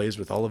then it plays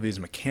with all of these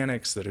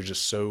mechanics that are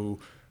just so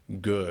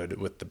good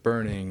with the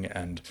burning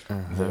and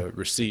the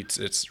receipts.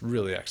 It's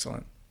really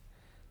excellent.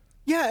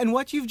 Yeah, and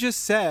what you've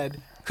just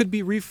said could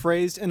be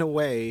rephrased in a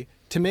way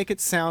to make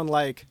it sound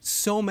like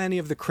so many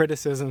of the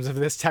criticisms of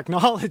this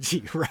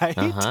technology, right?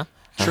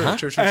 True.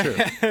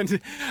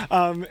 And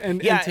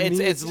Yeah, and to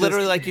me, it's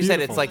literally like you said.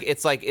 beautiful.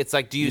 It's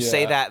like. Do you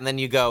say that and then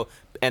you go,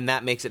 and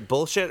that makes it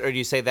bullshit, or do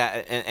you say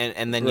that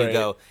and then you Right.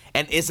 go,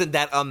 and isn't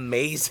that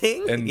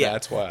amazing? And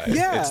that's why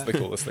Yeah. it's the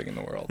coolest thing in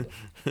the world.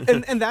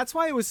 and that's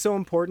why it was so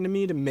important to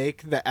me to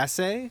make the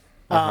essay.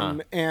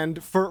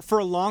 And for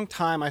a long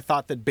time, I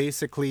thought that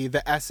basically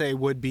the essay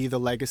would be the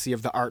legacy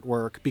of the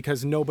artwork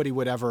because nobody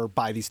would ever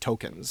buy these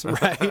tokens,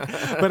 right?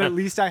 But at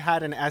least I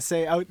had an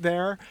essay out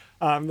there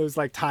that was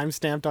like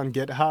time-stamped on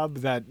GitHub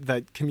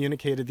that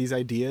communicated these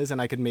ideas,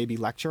 and I could maybe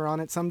lecture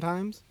on it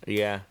sometimes.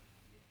 Yeah.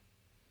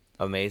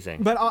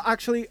 Amazing. But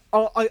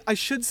I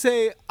should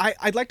say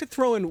I'd like to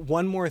throw in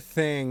one more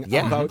thing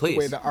about please. the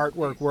way the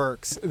artwork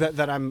works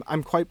that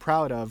I'm quite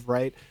proud of,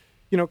 right?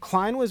 You know,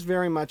 Klein was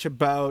very much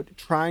about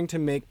trying to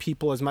make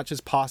people as much as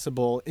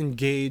possible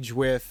engage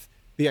with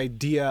the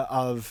idea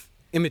of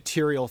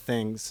immaterial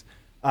things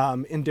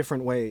in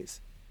different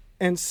ways.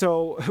 And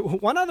so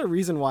one other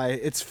reason why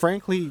it's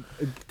frankly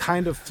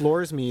kind of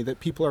floors me that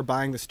people are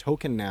buying this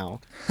token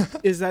now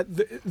is that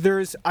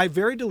I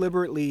very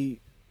deliberately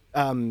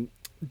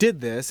did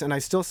this, and I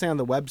still say on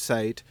the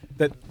website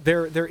that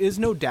there is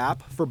no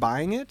DApp for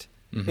buying it,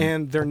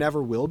 and there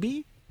never will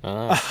be.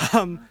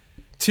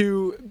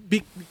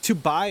 To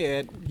buy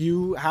it,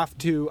 you have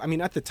to. I mean,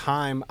 at the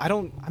time,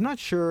 I'm not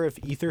sure if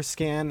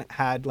Etherscan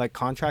had like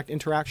contract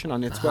interaction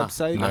on its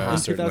website in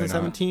certainly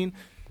 2017.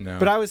 No.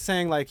 But I was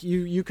saying like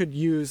you could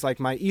use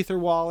like my Ether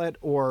wallet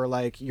or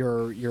like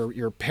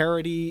your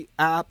Parity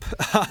app,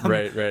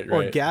 Right.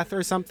 or Geth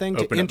or something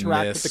Open to up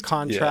interact with Mist, the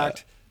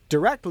contract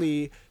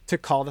directly to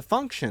call the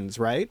functions,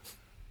 right?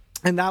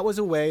 And that was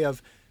a way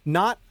of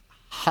not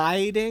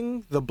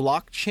hiding the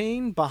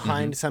blockchain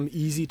behind some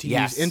easy to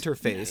use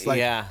interface.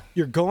 Like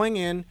you're going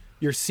in,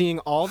 you're seeing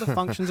all the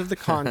functions of the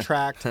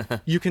contract,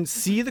 you can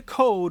see the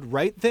code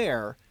right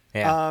there.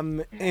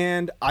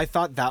 And I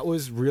thought that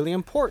was really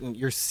important.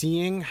 You're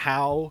seeing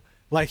how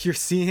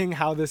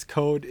this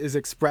code is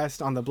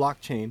expressed on the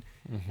blockchain.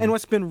 And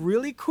what's been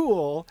really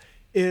cool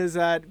is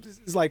that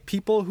like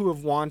people who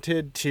have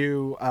wanted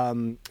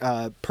to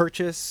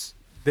purchase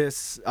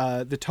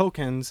the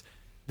tokens,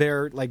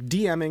 they're like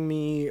DMing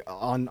me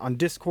on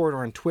Discord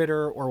or on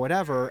Twitter or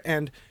whatever,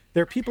 and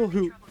they're people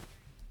who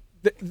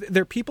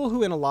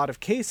in a lot of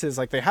cases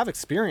like they have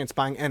experience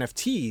buying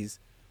NFTs,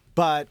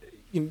 but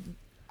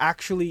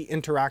actually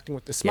interacting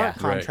with the smart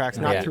contracts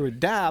not through a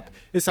DApp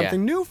is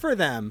something new for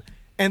them,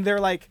 and they're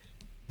like,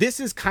 this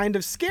is kind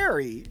of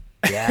scary.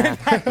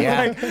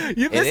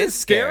 This is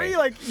scary.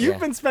 Like you've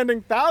been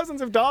spending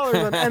thousands of dollars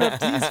on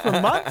NFTs for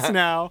months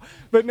now,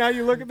 but now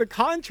you look at the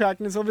contract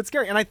and it's a little bit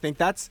scary. And I think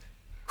that's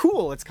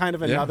cool. It's kind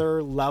of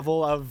another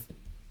level of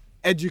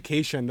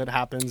education that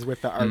happens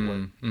with the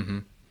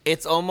artwork.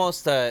 It's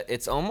almost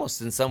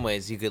in some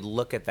ways you could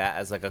look at that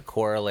as like a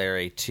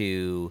corollary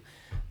to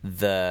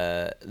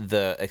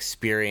the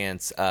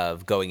experience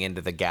of going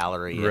into the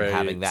gallery and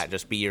having that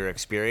just be your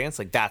experience.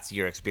 Like that's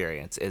your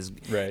experience is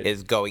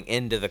going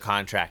into the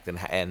contract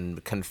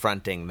and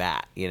confronting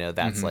that. You know,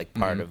 that's like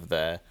part of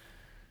the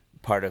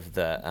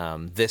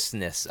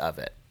thisness of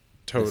it.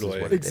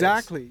 Totally.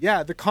 Exactly.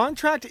 Yeah, the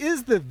contract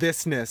is the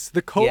thisness.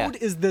 The code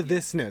is the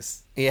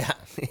thisness. Yeah.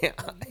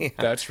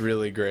 That's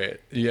really great.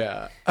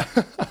 Yeah.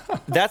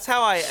 That's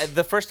how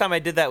the first time I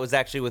did that was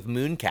actually with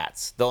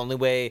Mooncats. The only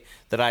way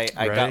that I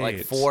got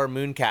like 4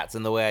 Mooncats,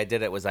 and the way I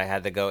did it was I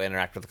had to go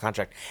interact with the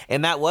contract.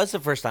 And that was the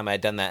first time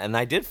I'd done that, and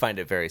I did find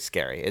it very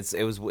scary.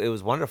 It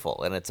was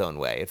wonderful in its own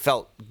way. It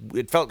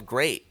felt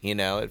great, you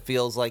know. It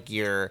feels like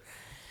you're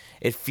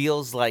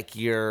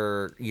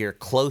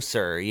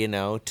closer, you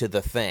know, to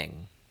the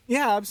thing.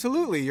 Yeah,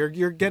 absolutely.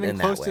 You're getting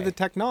close to the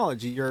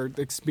technology. You're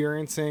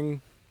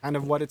experiencing kind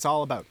of what it's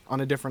all about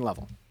on a different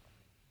level.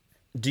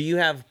 Do you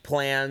have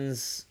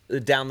plans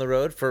down the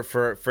road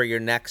for your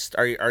next?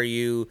 Are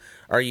you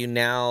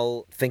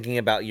now thinking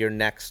about your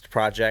next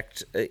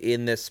project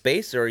in this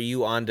space, or are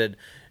you on to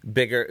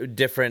bigger,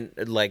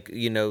 different, like,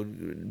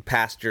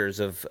 pastures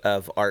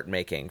of art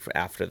making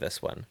after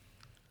this one?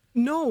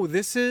 No,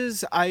 this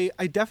is, I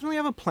definitely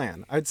have a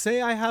plan. I'd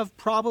say I have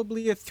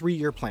probably a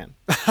 3-year plan.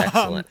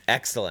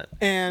 Excellent.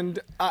 And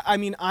I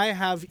mean, I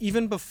have,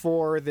 even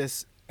before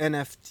this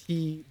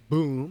NFT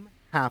boom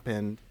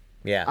happened,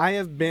 Yeah. I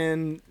have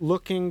been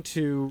looking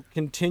to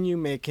continue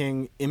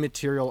making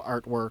immaterial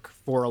artwork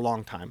for a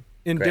long time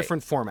in Great.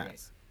 different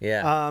formats.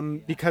 Yeah.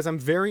 Because I'm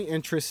very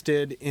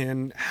interested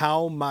in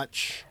how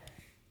much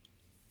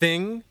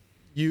thing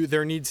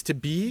there needs to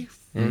be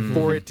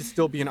for it to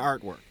still be an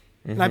artwork.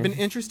 And I've been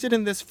interested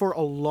in this for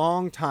a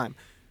long time.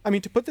 I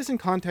mean, to put this in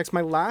context,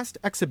 my last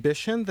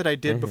exhibition that I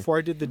did before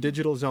I did the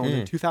Digital Zone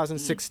in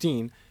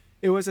 2016,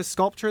 it was a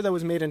sculpture that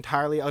was made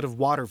entirely out of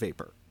water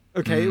vapor.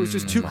 Okay, it was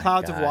just two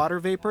clouds of water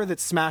vapor that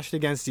smashed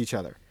against each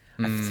other.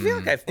 I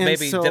feel like And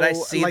so, did I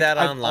see that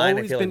online?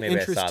 I've I feel always like been maybe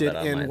I saw interested that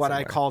online in what I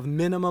somewhere. call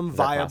minimum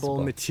viable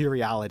possible?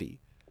 materiality,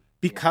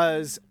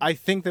 because I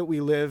think that we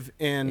live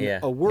in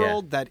a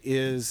world that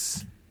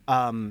is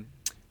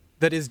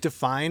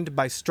defined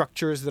by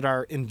structures that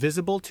are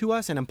invisible to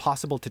us and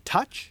impossible to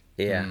touch.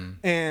 Yeah.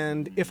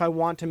 And if I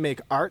want to make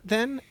art,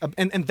 then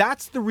and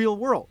that's the real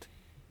world.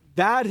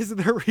 That is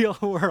the real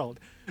world.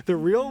 The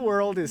real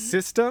world is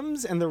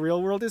systems, and the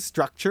real world is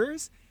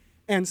structures.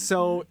 And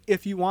so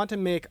if you want to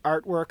make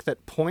artwork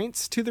that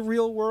points to the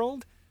real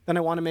world, then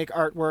I want to make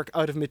artwork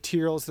out of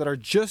materials that are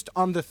just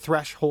on the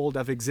threshold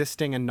of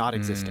existing and not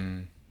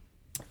existing.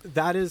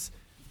 That has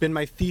been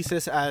my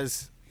thesis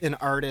as an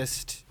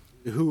artist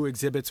who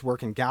exhibits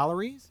work in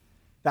galleries.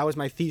 That was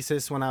my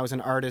thesis when I was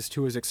an artist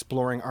who was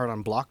exploring art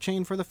on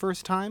blockchain for the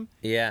first time.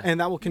 Yeah. And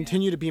that will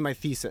continue to be my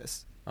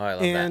thesis. Oh, I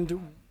love that.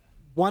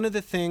 One of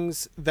the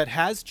things that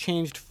has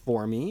changed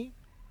for me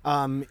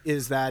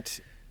is that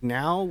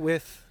now,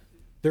 with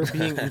there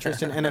being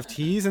interest in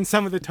NFTs and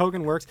some of the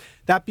token works,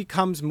 that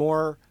becomes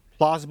more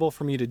plausible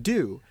for me to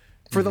do.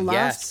 For the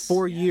last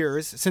 4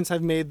 years, since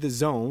I've made the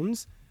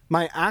zones,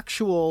 my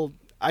actual,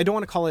 I don't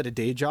want to call it a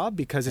day job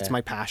because it's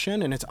my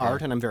passion and it's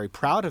art and I'm very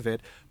proud of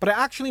it, but I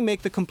actually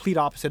make the complete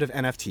opposite of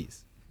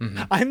NFTs.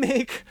 I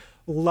make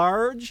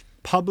large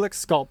public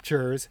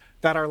sculptures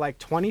that are like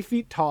 20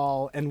 feet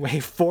tall and weigh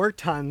 4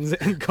 tons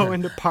and go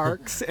into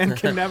parks and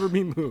can never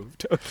be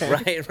moved.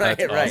 Okay.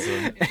 Right.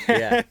 Awesome.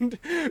 Yeah. And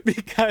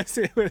because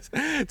it was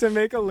to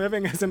make a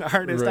living as an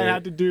artist, I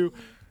had to do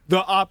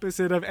the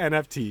opposite of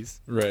NFTs.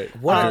 Right.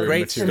 What a Very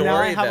great material. Now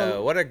I story, have a-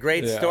 though. What a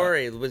great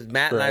story.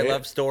 Matt and I Right.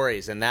 love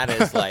stories, and that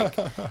is like,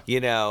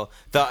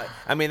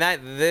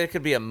 there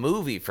could be a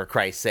movie, for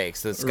Christ's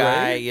sakes. This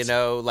guy,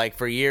 Right. like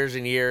for years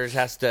and years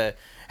has to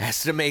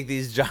make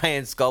these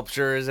giant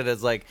sculptures, and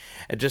it's like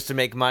just to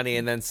make money,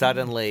 and then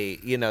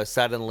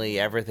suddenly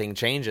everything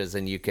changes,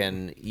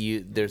 and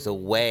there's a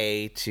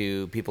way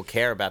to people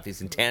care about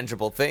these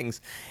intangible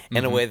things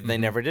in a way that they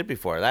never did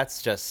before.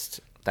 That's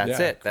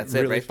Yeah, it. That's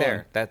it really right fun.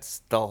 there.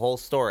 That's the whole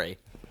story.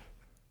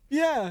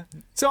 Yeah.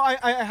 So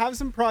I have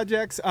some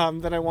projects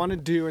that I want to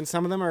do, and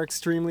some of them are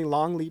extremely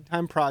long lead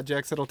time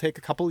projects that'll take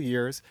a couple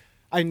years.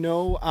 I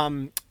know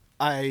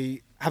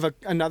I have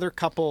another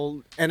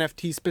couple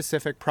NFT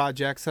specific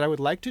projects that I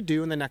would like to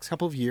do in the next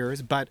couple of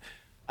years, but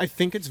I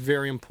think it's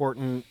very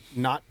important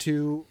not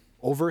to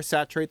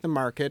oversaturate the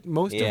market.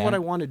 Most of what I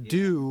want to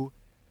do,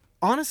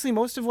 honestly,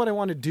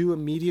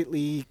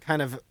 immediately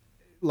kind of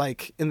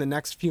like in the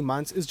next few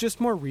months is just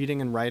more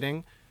reading and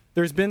writing.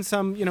 There's been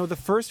some, the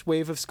first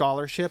wave of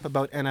scholarship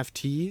about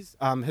NFTs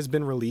has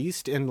been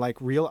released in like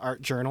real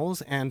art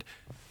journals, and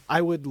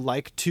I would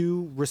like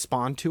to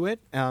respond to it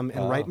and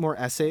write more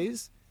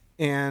essays.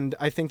 And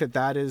I think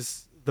that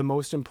is the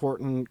most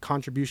important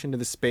contribution to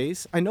the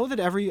space. I know that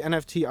every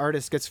NFT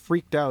artist gets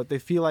freaked out. They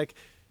feel like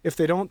if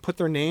they don't put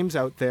their names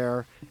out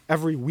there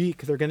every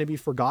week, they're going to be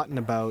forgotten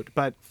about.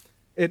 But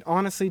it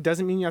honestly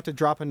doesn't mean you have to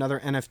drop another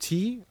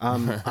NFT.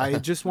 I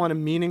just want to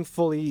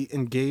meaningfully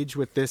engage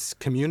with this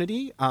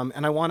community.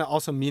 And I want to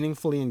also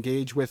meaningfully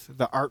engage with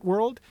the art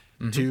world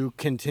to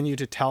continue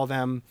to tell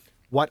them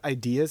what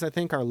ideas I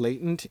think are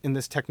latent in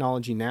this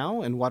technology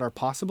now and what are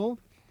possible.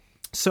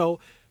 So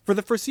for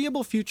the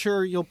foreseeable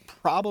future, you'll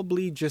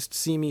probably just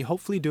see me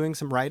hopefully doing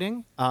some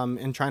writing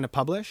and trying to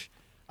publish.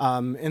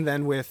 And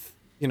then with,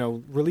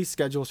 release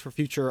schedules for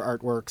future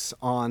artworks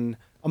on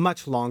a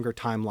much longer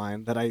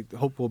timeline that I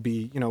hope will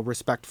be,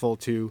 respectful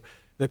to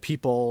the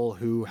people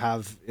who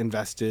have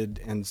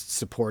invested and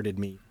supported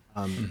me.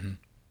 I'm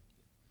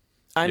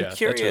Yeah,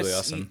 curious.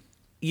 that's really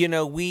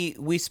awesome.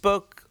 We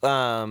spoke in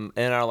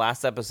our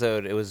last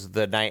episode, it was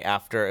the night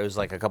after. It was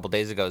like a couple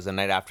days ago. It was the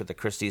night after the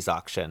Christie's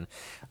auction,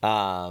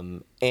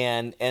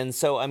 and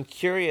so I'm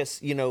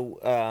curious.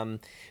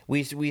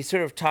 We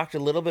sort of talked a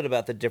little bit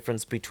about the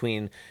difference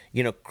between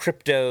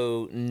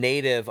crypto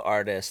native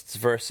artists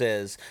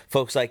versus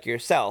folks like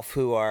yourself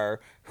who are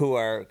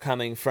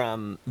coming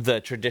from the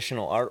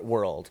traditional art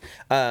world.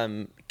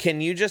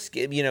 Can you just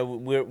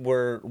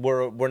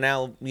we're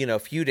now a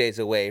few days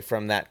away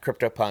from that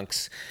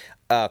CryptoPunks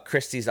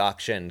Christie's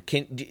auction.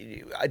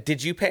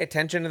 Did you pay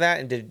attention to that,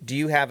 and do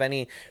you have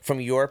any, from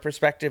your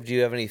perspective, do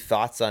you have any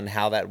thoughts on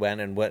how that went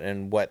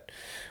and what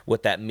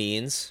that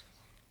means?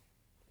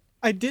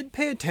 I did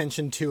pay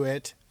attention to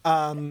it,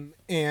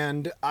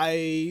 and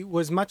I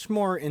was much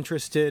more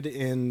interested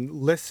in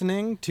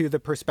listening to the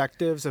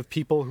perspectives of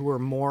people who were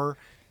more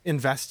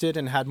invested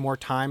and had more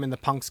time in the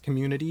punks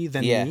community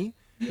than me.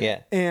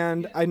 Yeah.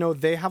 And I know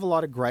they have a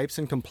lot of gripes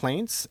and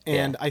complaints,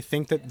 and I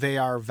think that they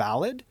are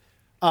valid.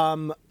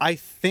 I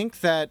think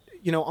that,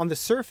 on the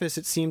surface,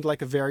 it seemed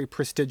like a very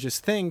prestigious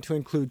thing to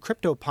include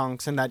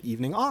CryptoPunks in that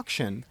evening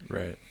auction.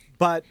 Right.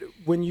 But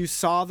when you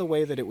saw the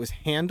way that it was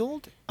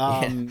handled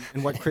and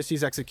what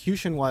Christie's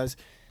execution was,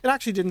 it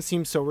actually didn't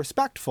seem so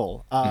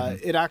respectful.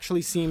 It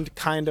actually seemed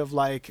kind of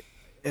like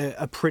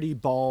a pretty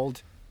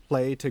bald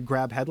play to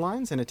grab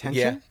headlines and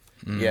attention.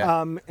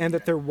 And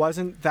that there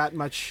wasn't that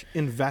much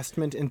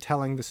investment in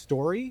telling the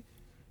story.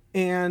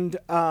 And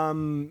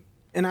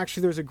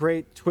actually, there's a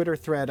great Twitter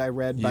thread I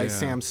read by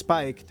Sam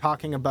Spike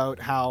talking about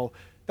how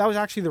that was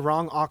actually the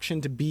wrong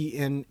auction to be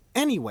in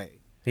anyway.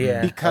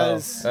 Yeah.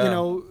 Because,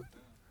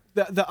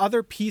 the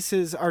other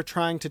pieces are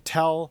trying to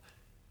tell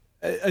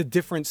a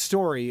different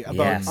story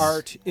about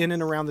art in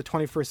and around the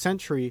 21st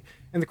century.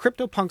 And the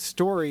CryptoPunk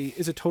story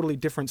is a totally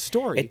different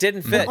story. It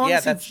didn't fit.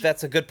 Honestly,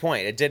 that's a good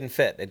point. It didn't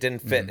fit. It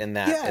didn't fit in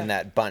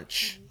that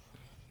bunch.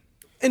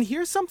 And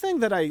here's something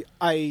that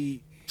I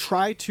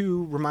try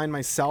to remind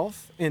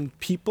myself and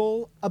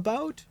people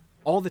about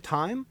all the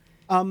time.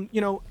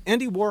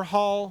 Andy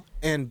Warhol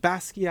and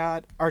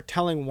Basquiat are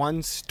telling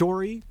one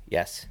story.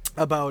 Yes.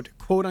 About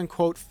quote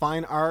unquote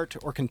fine art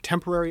or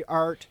contemporary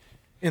art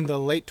in the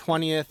late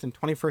 20th and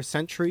 21st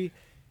century.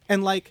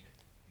 And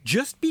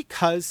just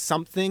because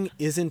something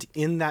isn't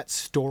in that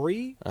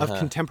story of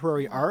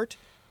contemporary art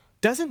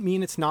doesn't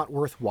mean it's not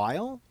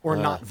worthwhile or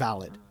not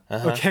valid.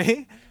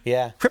 Okay?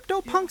 Yeah.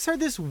 CryptoPunks are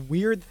this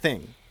weird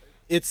thing.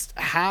 It's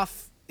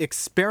half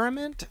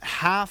experiment,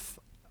 half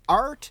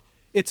art.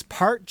 It's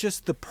part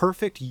just the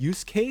perfect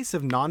use case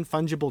of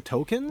non-fungible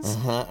tokens.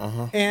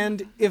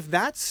 And if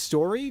that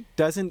story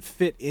doesn't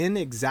fit in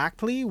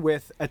exactly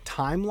with a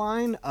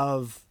timeline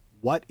of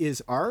what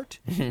is art,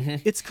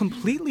 it's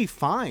completely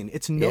fine.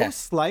 It's no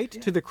slight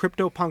to the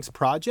CryptoPunks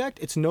project.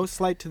 It's no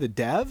slight to the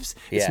devs.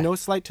 It's no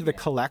slight to the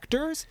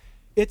collectors.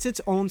 It's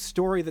its own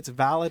story that's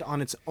valid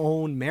on its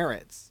own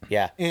merits.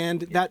 Yeah.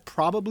 And that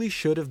probably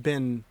should have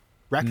been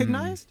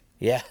recognized.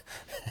 Yeah.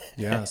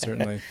 Yeah,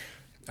 certainly.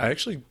 I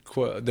actually,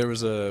 there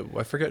was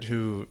I forget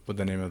what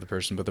the name of the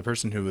person, but the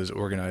person who was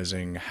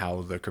organizing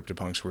how the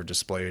CryptoPunks were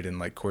displayed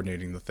and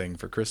coordinating the thing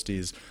for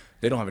Christie's,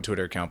 they don't have a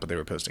Twitter account, but they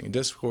were posting in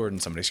Discord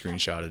and somebody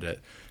screenshotted it.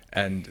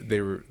 And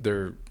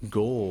their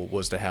goal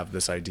was to have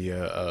this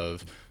idea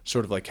of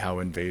sort of like how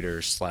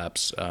Invader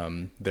slaps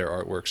their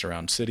artworks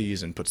around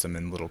cities and puts them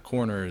in little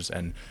corners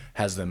and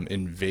has them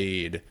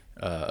invade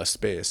a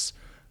space.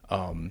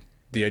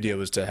 The idea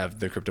was to have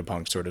the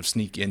CryptoPunks sort of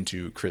sneak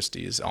into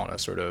Christie's on a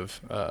sort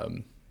of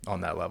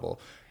on that level,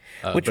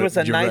 which was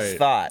a nice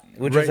thought.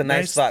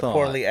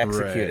 Poorly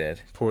executed.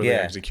 Right. Poorly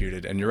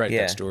executed, and you're right.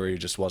 That story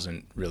just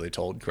wasn't really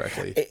told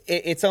correctly.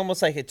 It's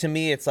almost like, to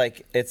me, it's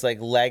like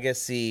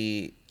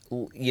legacy.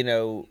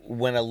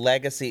 When a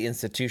legacy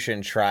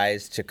institution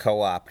tries to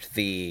co-opt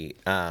the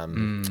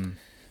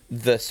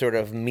sort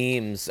of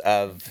memes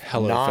of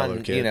fellow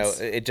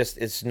kids.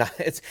 It's not.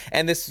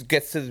 And this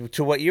gets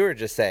to what you were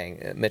just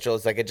saying, Mitchell.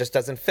 It's like it just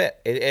doesn't fit.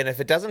 And if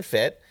it doesn't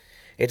fit,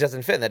 it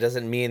doesn't fit. And that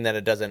doesn't mean that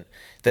it isn't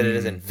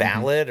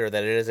valid or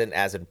that it isn't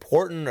as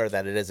important or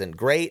that it isn't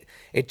great.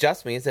 It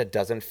just means that it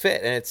doesn't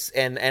fit.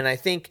 And I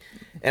think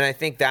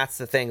that's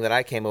the thing that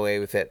I came away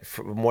with it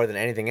more than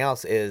anything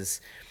else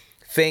is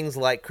things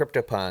like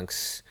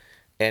CryptoPunks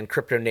and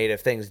crypto native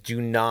things do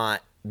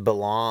not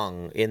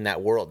belong in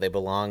that world. They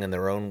belong in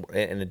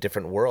a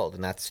different world,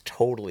 and that's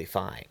totally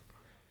fine.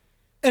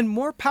 And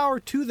more power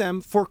to them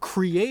for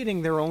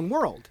creating their own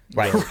world.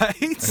 Right.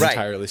 Right? An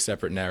entirely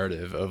separate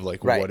narrative of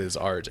what is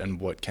art and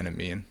what can it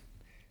mean.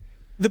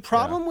 The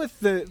problem with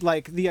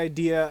the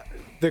idea,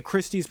 the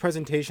Christie's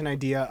presentation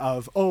idea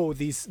of,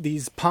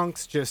 these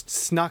punks just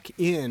snuck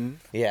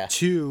in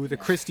to the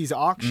Christie's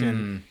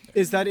auction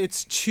is that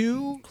it's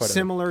too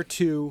similar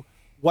to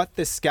what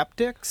the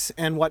skeptics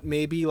and what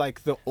maybe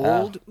the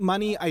old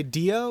money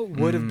idea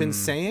would have been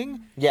saying.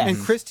 Yes. And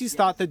Christie's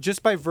thought that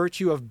just by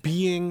virtue of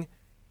being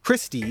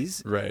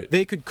Christie's,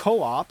 they could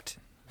co-opt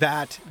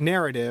that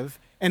narrative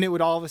and it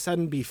would all of a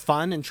sudden be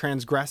fun and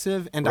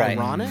transgressive and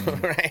ironic.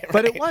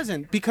 But it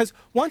wasn't, because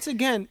once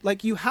again,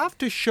 you have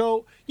to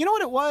show, you know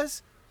what it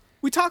was?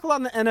 we talk a lot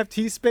in the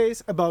NFT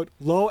space about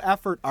low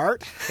effort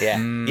art. Yeah.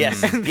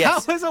 Yes. And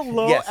yes. that was a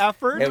low Yes.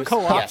 effort It was-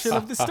 co-option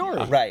yes. of the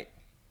story.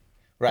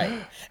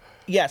 Right.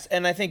 Yes,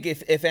 and I think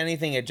if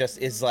anything, it just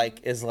is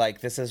like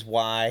this is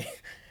why.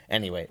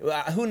 Anyway,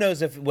 who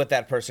knows what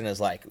that person is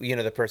like? You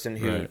know, the person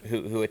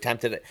who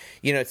attempted it.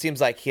 You know, it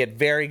seems like he had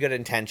very good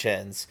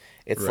intentions.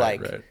 It's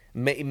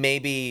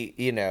maybe,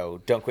 you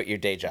know, don't quit your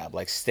day job.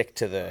 Like stick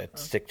to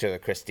the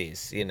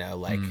Christie's. You know,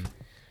 like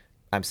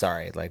I'm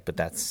sorry, like, but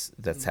that's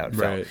how it felt.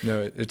 Right.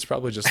 No, it's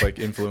probably just like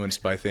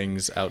influenced by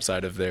things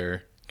outside of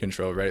their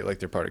control, right? Like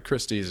they're part of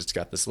Christie's, it's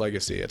got this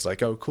legacy. It's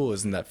like, oh cool,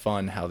 isn't that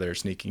fun how they're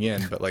sneaking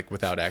in, but like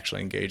without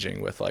actually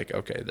engaging with like,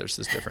 okay, there's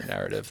this different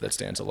narrative that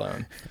stands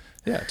alone.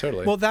 Yeah,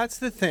 totally. Well, that's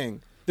the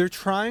thing. They're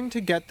trying to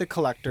get the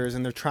collectors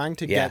and they're trying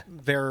to get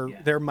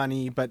their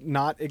money, but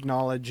not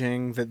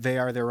acknowledging that they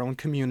are their own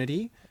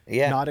community.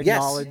 Yeah. Not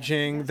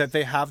acknowledging that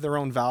they have their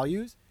own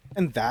values.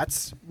 And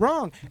that's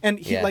wrong. And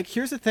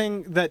here's the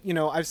thing that, you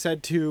know, I've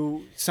said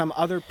to some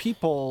other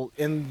people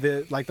in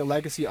the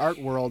legacy art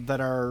world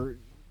that are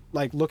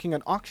like looking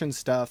at auction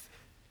stuff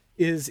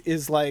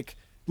is like,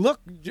 look,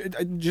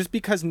 just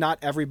because not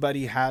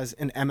everybody has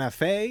an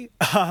MFA,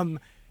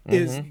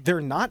 is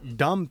they're not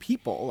dumb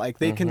people. Like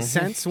they can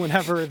sense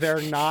whenever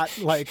they're not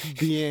like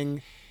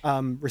being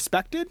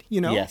respected,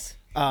 you know? Yes.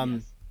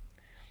 And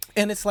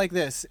it's like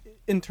this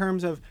in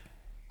terms of,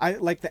 I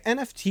like the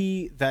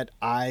NFT that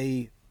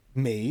I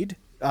made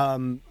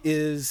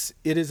is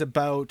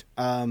about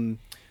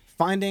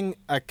finding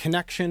a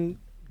connection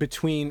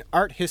between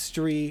art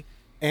history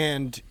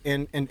and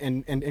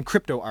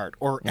crypto art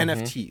or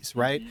NFTs,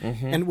 right?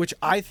 And which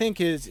I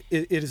think it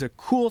is a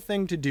cool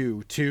thing to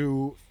do,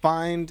 to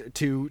find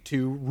to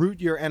root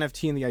your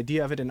NFT and the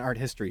idea of it in art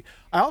history.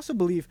 I also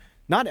believe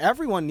not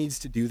everyone needs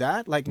to do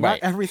that. Like not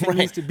everything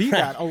needs to be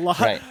that. A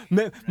lot,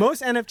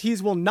 most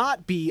NFTs will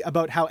not be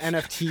about how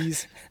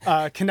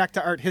NFTs connect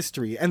to art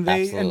history, and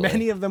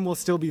many of them will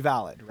still be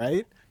valid,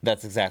 right?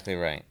 That's exactly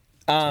right.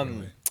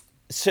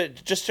 So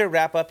just to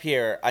wrap up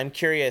here, I'm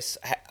curious: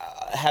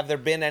 have there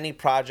been any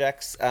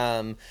projects,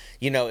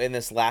 you know, in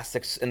this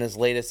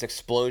latest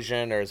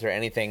explosion, or is there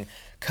anything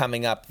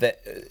coming up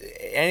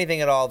anything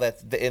at all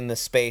that's in the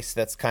space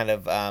that's kind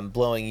of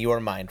blowing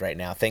your mind right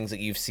now? Things that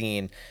you've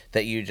seen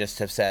that you just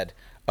have said,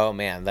 "Oh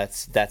man,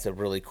 that's a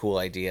really cool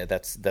idea.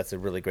 That's a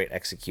really great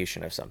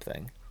execution of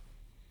something."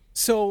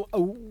 So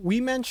we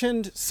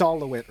mentioned Sol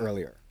LeWitt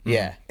earlier.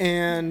 Yeah,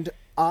 and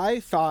I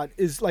thought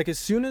is like as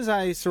soon as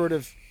I sort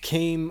of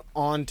came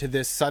onto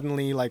this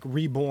suddenly like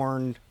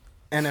reborn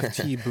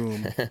NFT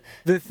boom,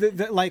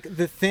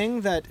 the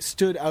thing that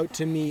stood out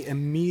to me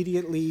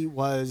immediately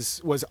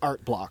was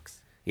art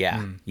blocks.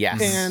 Yeah.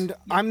 Yes. And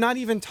I'm not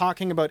even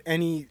talking about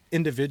any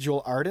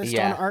individual artist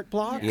on art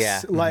blocks.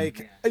 Yeah.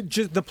 Like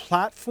just the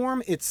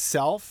platform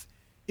itself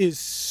is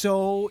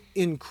so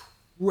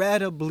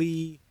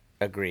incredibly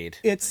Agreed.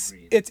 It's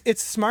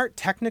smart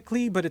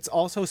technically, but it's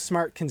also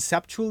smart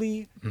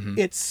conceptually.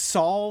 It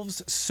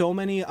solves so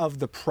many of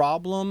the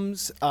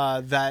problems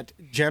that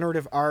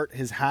generative art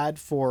has had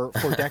for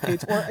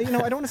decades. Or you know,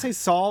 I don't want to say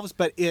solves,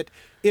 but it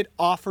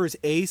offers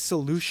a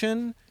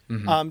solution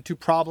to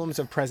problems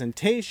of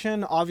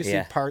presentation.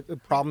 Obviously,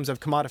 problems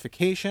of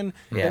commodification.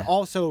 It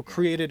also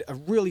created a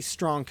really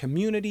strong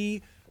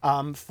community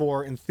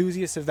for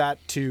enthusiasts of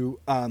that to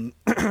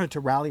to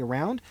rally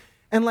around,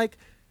 and like.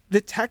 The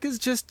tech is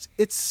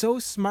it's so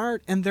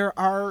smart, and there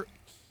are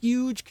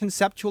huge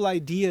conceptual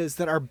ideas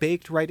that are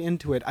baked right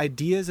into it.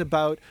 Ideas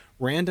about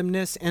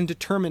randomness and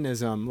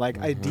determinism, like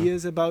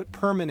ideas about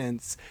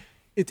permanence.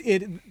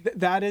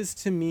 That is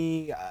to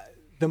me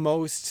the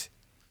most.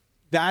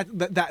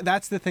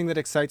 That's the thing that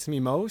excites me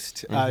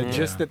most.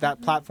 Just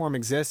that platform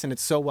exists and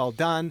it's so well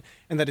done,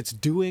 and that it's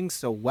doing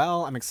so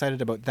well. I'm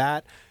excited about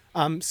that.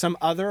 Some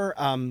other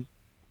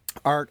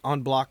art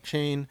on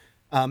blockchain.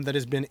 That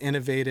has been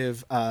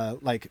innovative,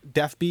 like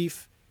Deaf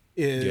Beef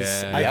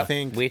is, I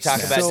think... We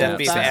talk about Deaf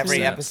Beef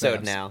every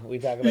episode now. We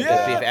talk about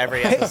Deaf Beef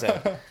every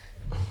episode.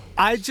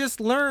 I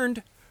just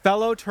learned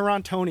fellow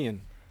Torontonian.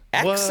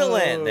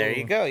 Excellent. Whoa. There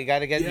you go. You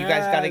guys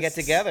got to get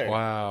together.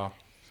 Wow.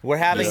 We're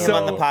having him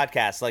on the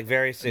podcast, like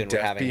very soon. Deaf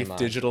we're having Beef him on.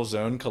 Digital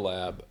Zone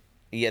collab.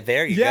 Yeah,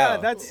 there you go.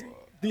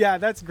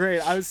 That's great.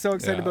 I was so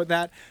excited about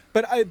that.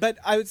 But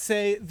I would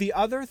say the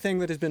other thing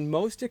that has been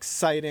most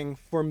exciting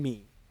for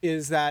me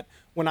is that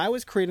when I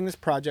was creating this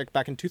project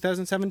back in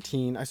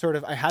 2017, I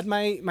had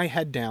my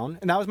head down,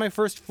 and that was my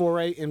first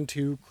foray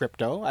into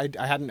crypto. I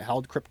hadn't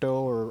held crypto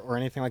or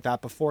anything like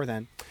that before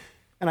then,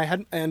 and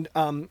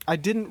I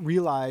didn't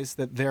realize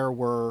that there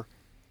were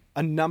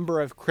a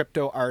number of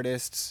crypto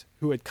artists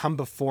who had come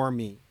before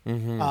me,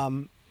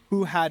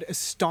 who had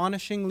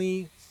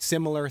astonishingly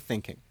similar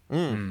thinking,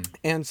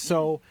 and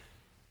so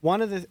one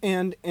of the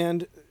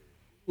and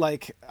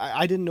like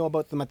I didn't know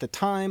about them at the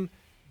time,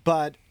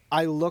 but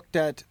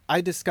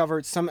I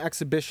discovered some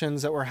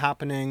exhibitions that were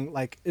happening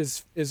like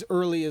as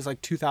early as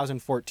like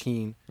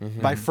 2014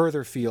 by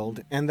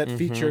Furtherfield, and that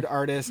featured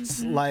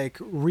artists like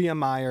Ria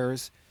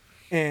Myers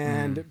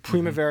and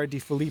Primavera Di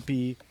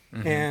Filippi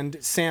and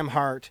Sam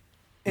Hart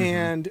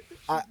and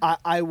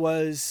I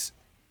was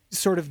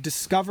sort of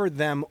discovered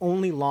them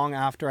only long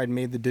after I'd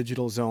made the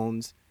digital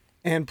zones.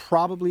 And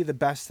probably the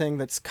best thing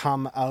that's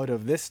come out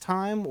of this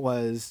time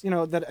was,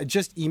 that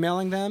just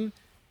emailing them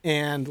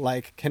and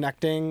like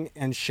connecting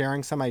and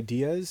sharing some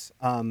ideas.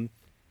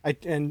 I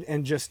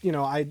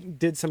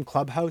did some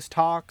Clubhouse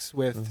talks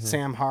with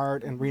Sam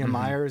Hart and Rhea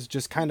Myers,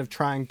 just kind of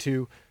trying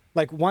to,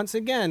 like, once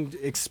again,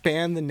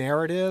 expand the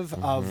narrative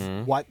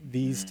of what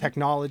these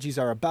technologies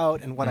are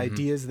about and what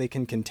ideas they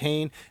can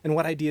contain and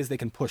what ideas they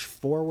can push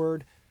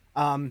forward.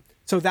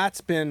 So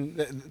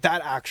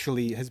that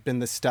actually has been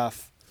the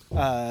stuff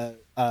that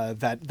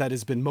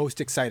has been most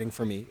exciting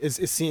for me is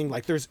seeing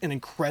like there's an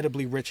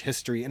incredibly rich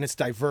history and it's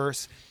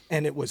diverse,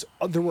 and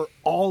there were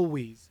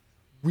always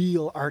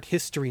real art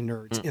history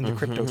nerds in the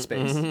crypto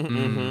space.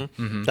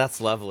 That's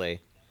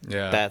lovely.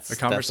 Yeah, a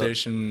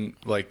conversation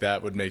like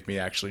that would make me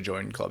actually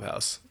join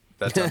Clubhouse.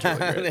 That sounds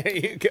really great. There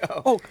you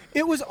go. Oh,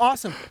 it was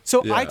awesome.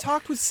 So I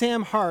talked with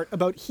Sam Hart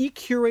about, he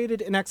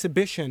curated an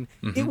exhibition.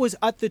 It was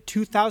at the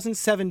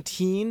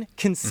 2017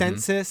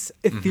 Consensus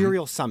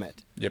Ethereal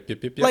Summit. Yep.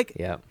 Like,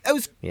 it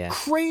was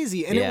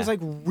crazy. And it was like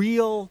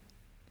real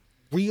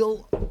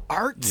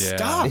art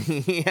stuff.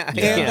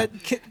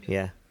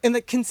 And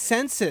the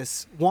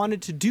Consensus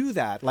wanted to do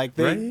that. Like,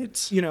 they,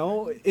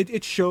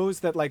 it shows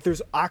that like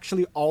there's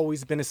actually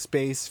always been a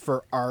space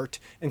for art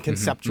and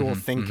conceptual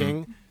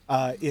thinking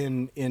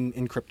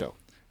in crypto.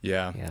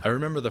 Yeah. I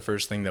remember the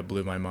first thing that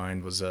blew my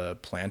mind was a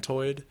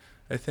Plantoid,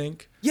 I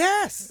think.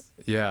 Yes.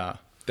 Yeah.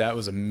 That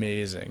was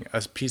amazing.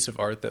 A piece of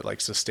art that like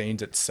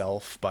sustains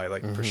itself by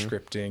like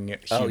prescripting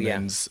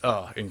humans.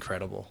 Oh,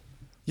 incredible.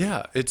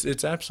 Yeah,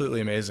 it's absolutely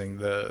amazing,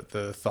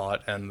 the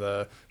thought and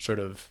the sort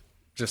of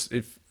just,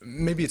 if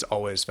maybe it's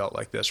always felt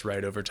like this,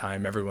 right? Over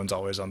time, everyone's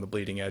always on the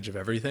bleeding edge of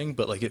everything,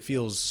 but like it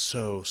feels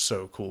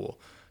so cool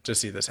to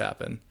see this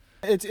happen.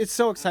 It's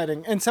so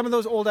exciting, and some of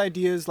those old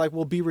ideas like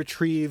will be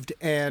retrieved,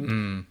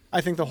 and I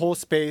think the whole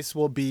space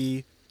will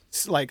be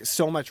like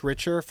so much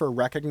richer for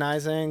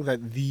recognizing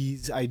that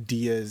these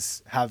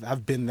ideas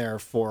have been there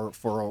for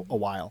a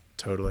while.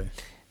 Totally.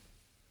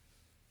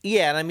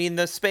 Yeah, and I mean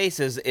the space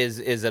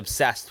is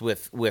obsessed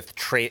with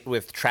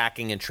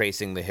tracking and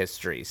tracing the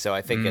history. So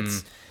I think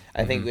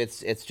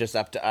it's just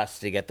up to us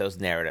to get those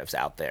narratives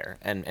out there,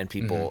 and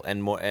people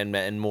and more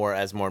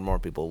as more and more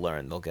people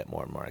learn, they'll get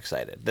more and more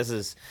excited. This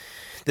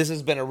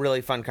has been a really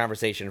fun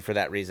conversation for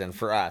that reason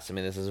for us. I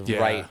mean, this is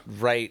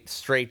right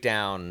straight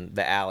down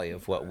the alley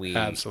of what we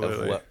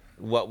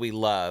what we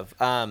love.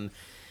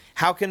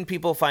 How can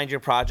people find your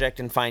project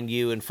and find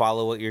you and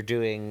follow what you're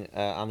doing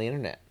on the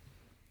internet?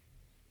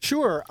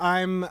 Sure,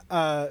 I'm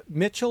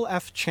Mitchell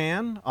F.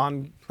 Chan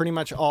on pretty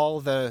much all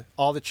the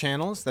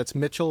channels. That's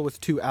Mitchell with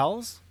 2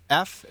 L's.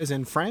 F is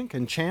in Frank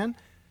and Chan.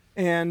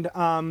 And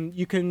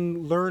you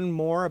can learn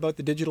more about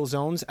the digital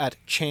zones at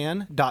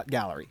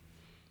chan.gallery.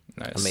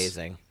 Nice.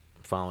 Amazing.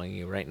 Following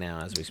you right now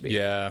as we speak.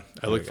 Yeah,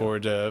 I look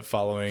forward to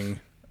following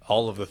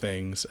all of the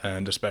things,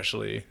 and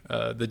especially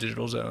the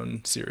Digital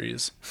Zone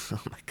series.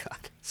 Oh my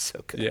God,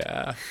 so good.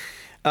 Yeah.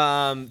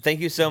 Thank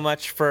you so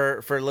much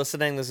for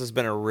listening. This has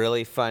been a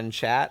really fun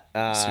chat.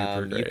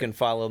 Super great. You can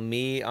follow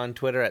me on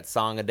Twitter at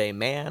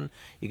SongADayMan.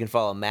 You can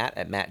follow Matt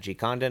at Matt G.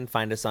 Condon.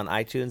 Find us on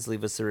iTunes.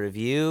 Leave us a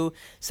review.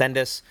 Send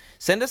us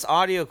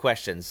audio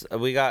questions.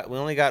 We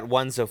only got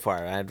one so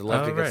far. I'd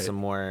love to get some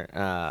more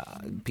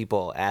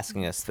people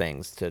asking us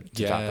things to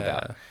talk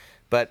about.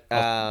 But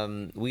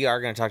we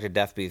are going to talk to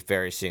Death Beef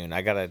very soon.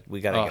 We gotta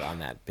get on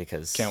that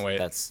because can't wait.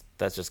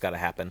 That's just got to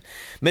happen.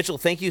 Mitchell,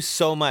 thank you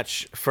so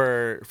much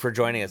for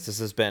joining us. This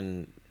has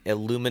been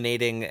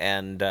illuminating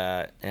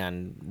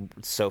and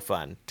so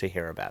fun to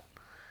hear about.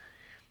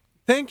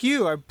 Thank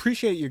you. I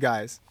appreciate you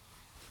guys.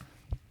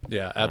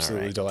 Yeah,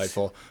 absolutely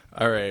delightful.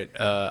 All right,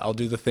 I'll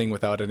do the thing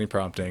without any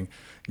prompting.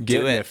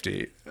 Get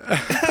nifty.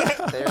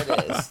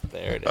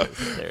 There it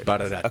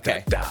is.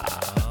 Okay.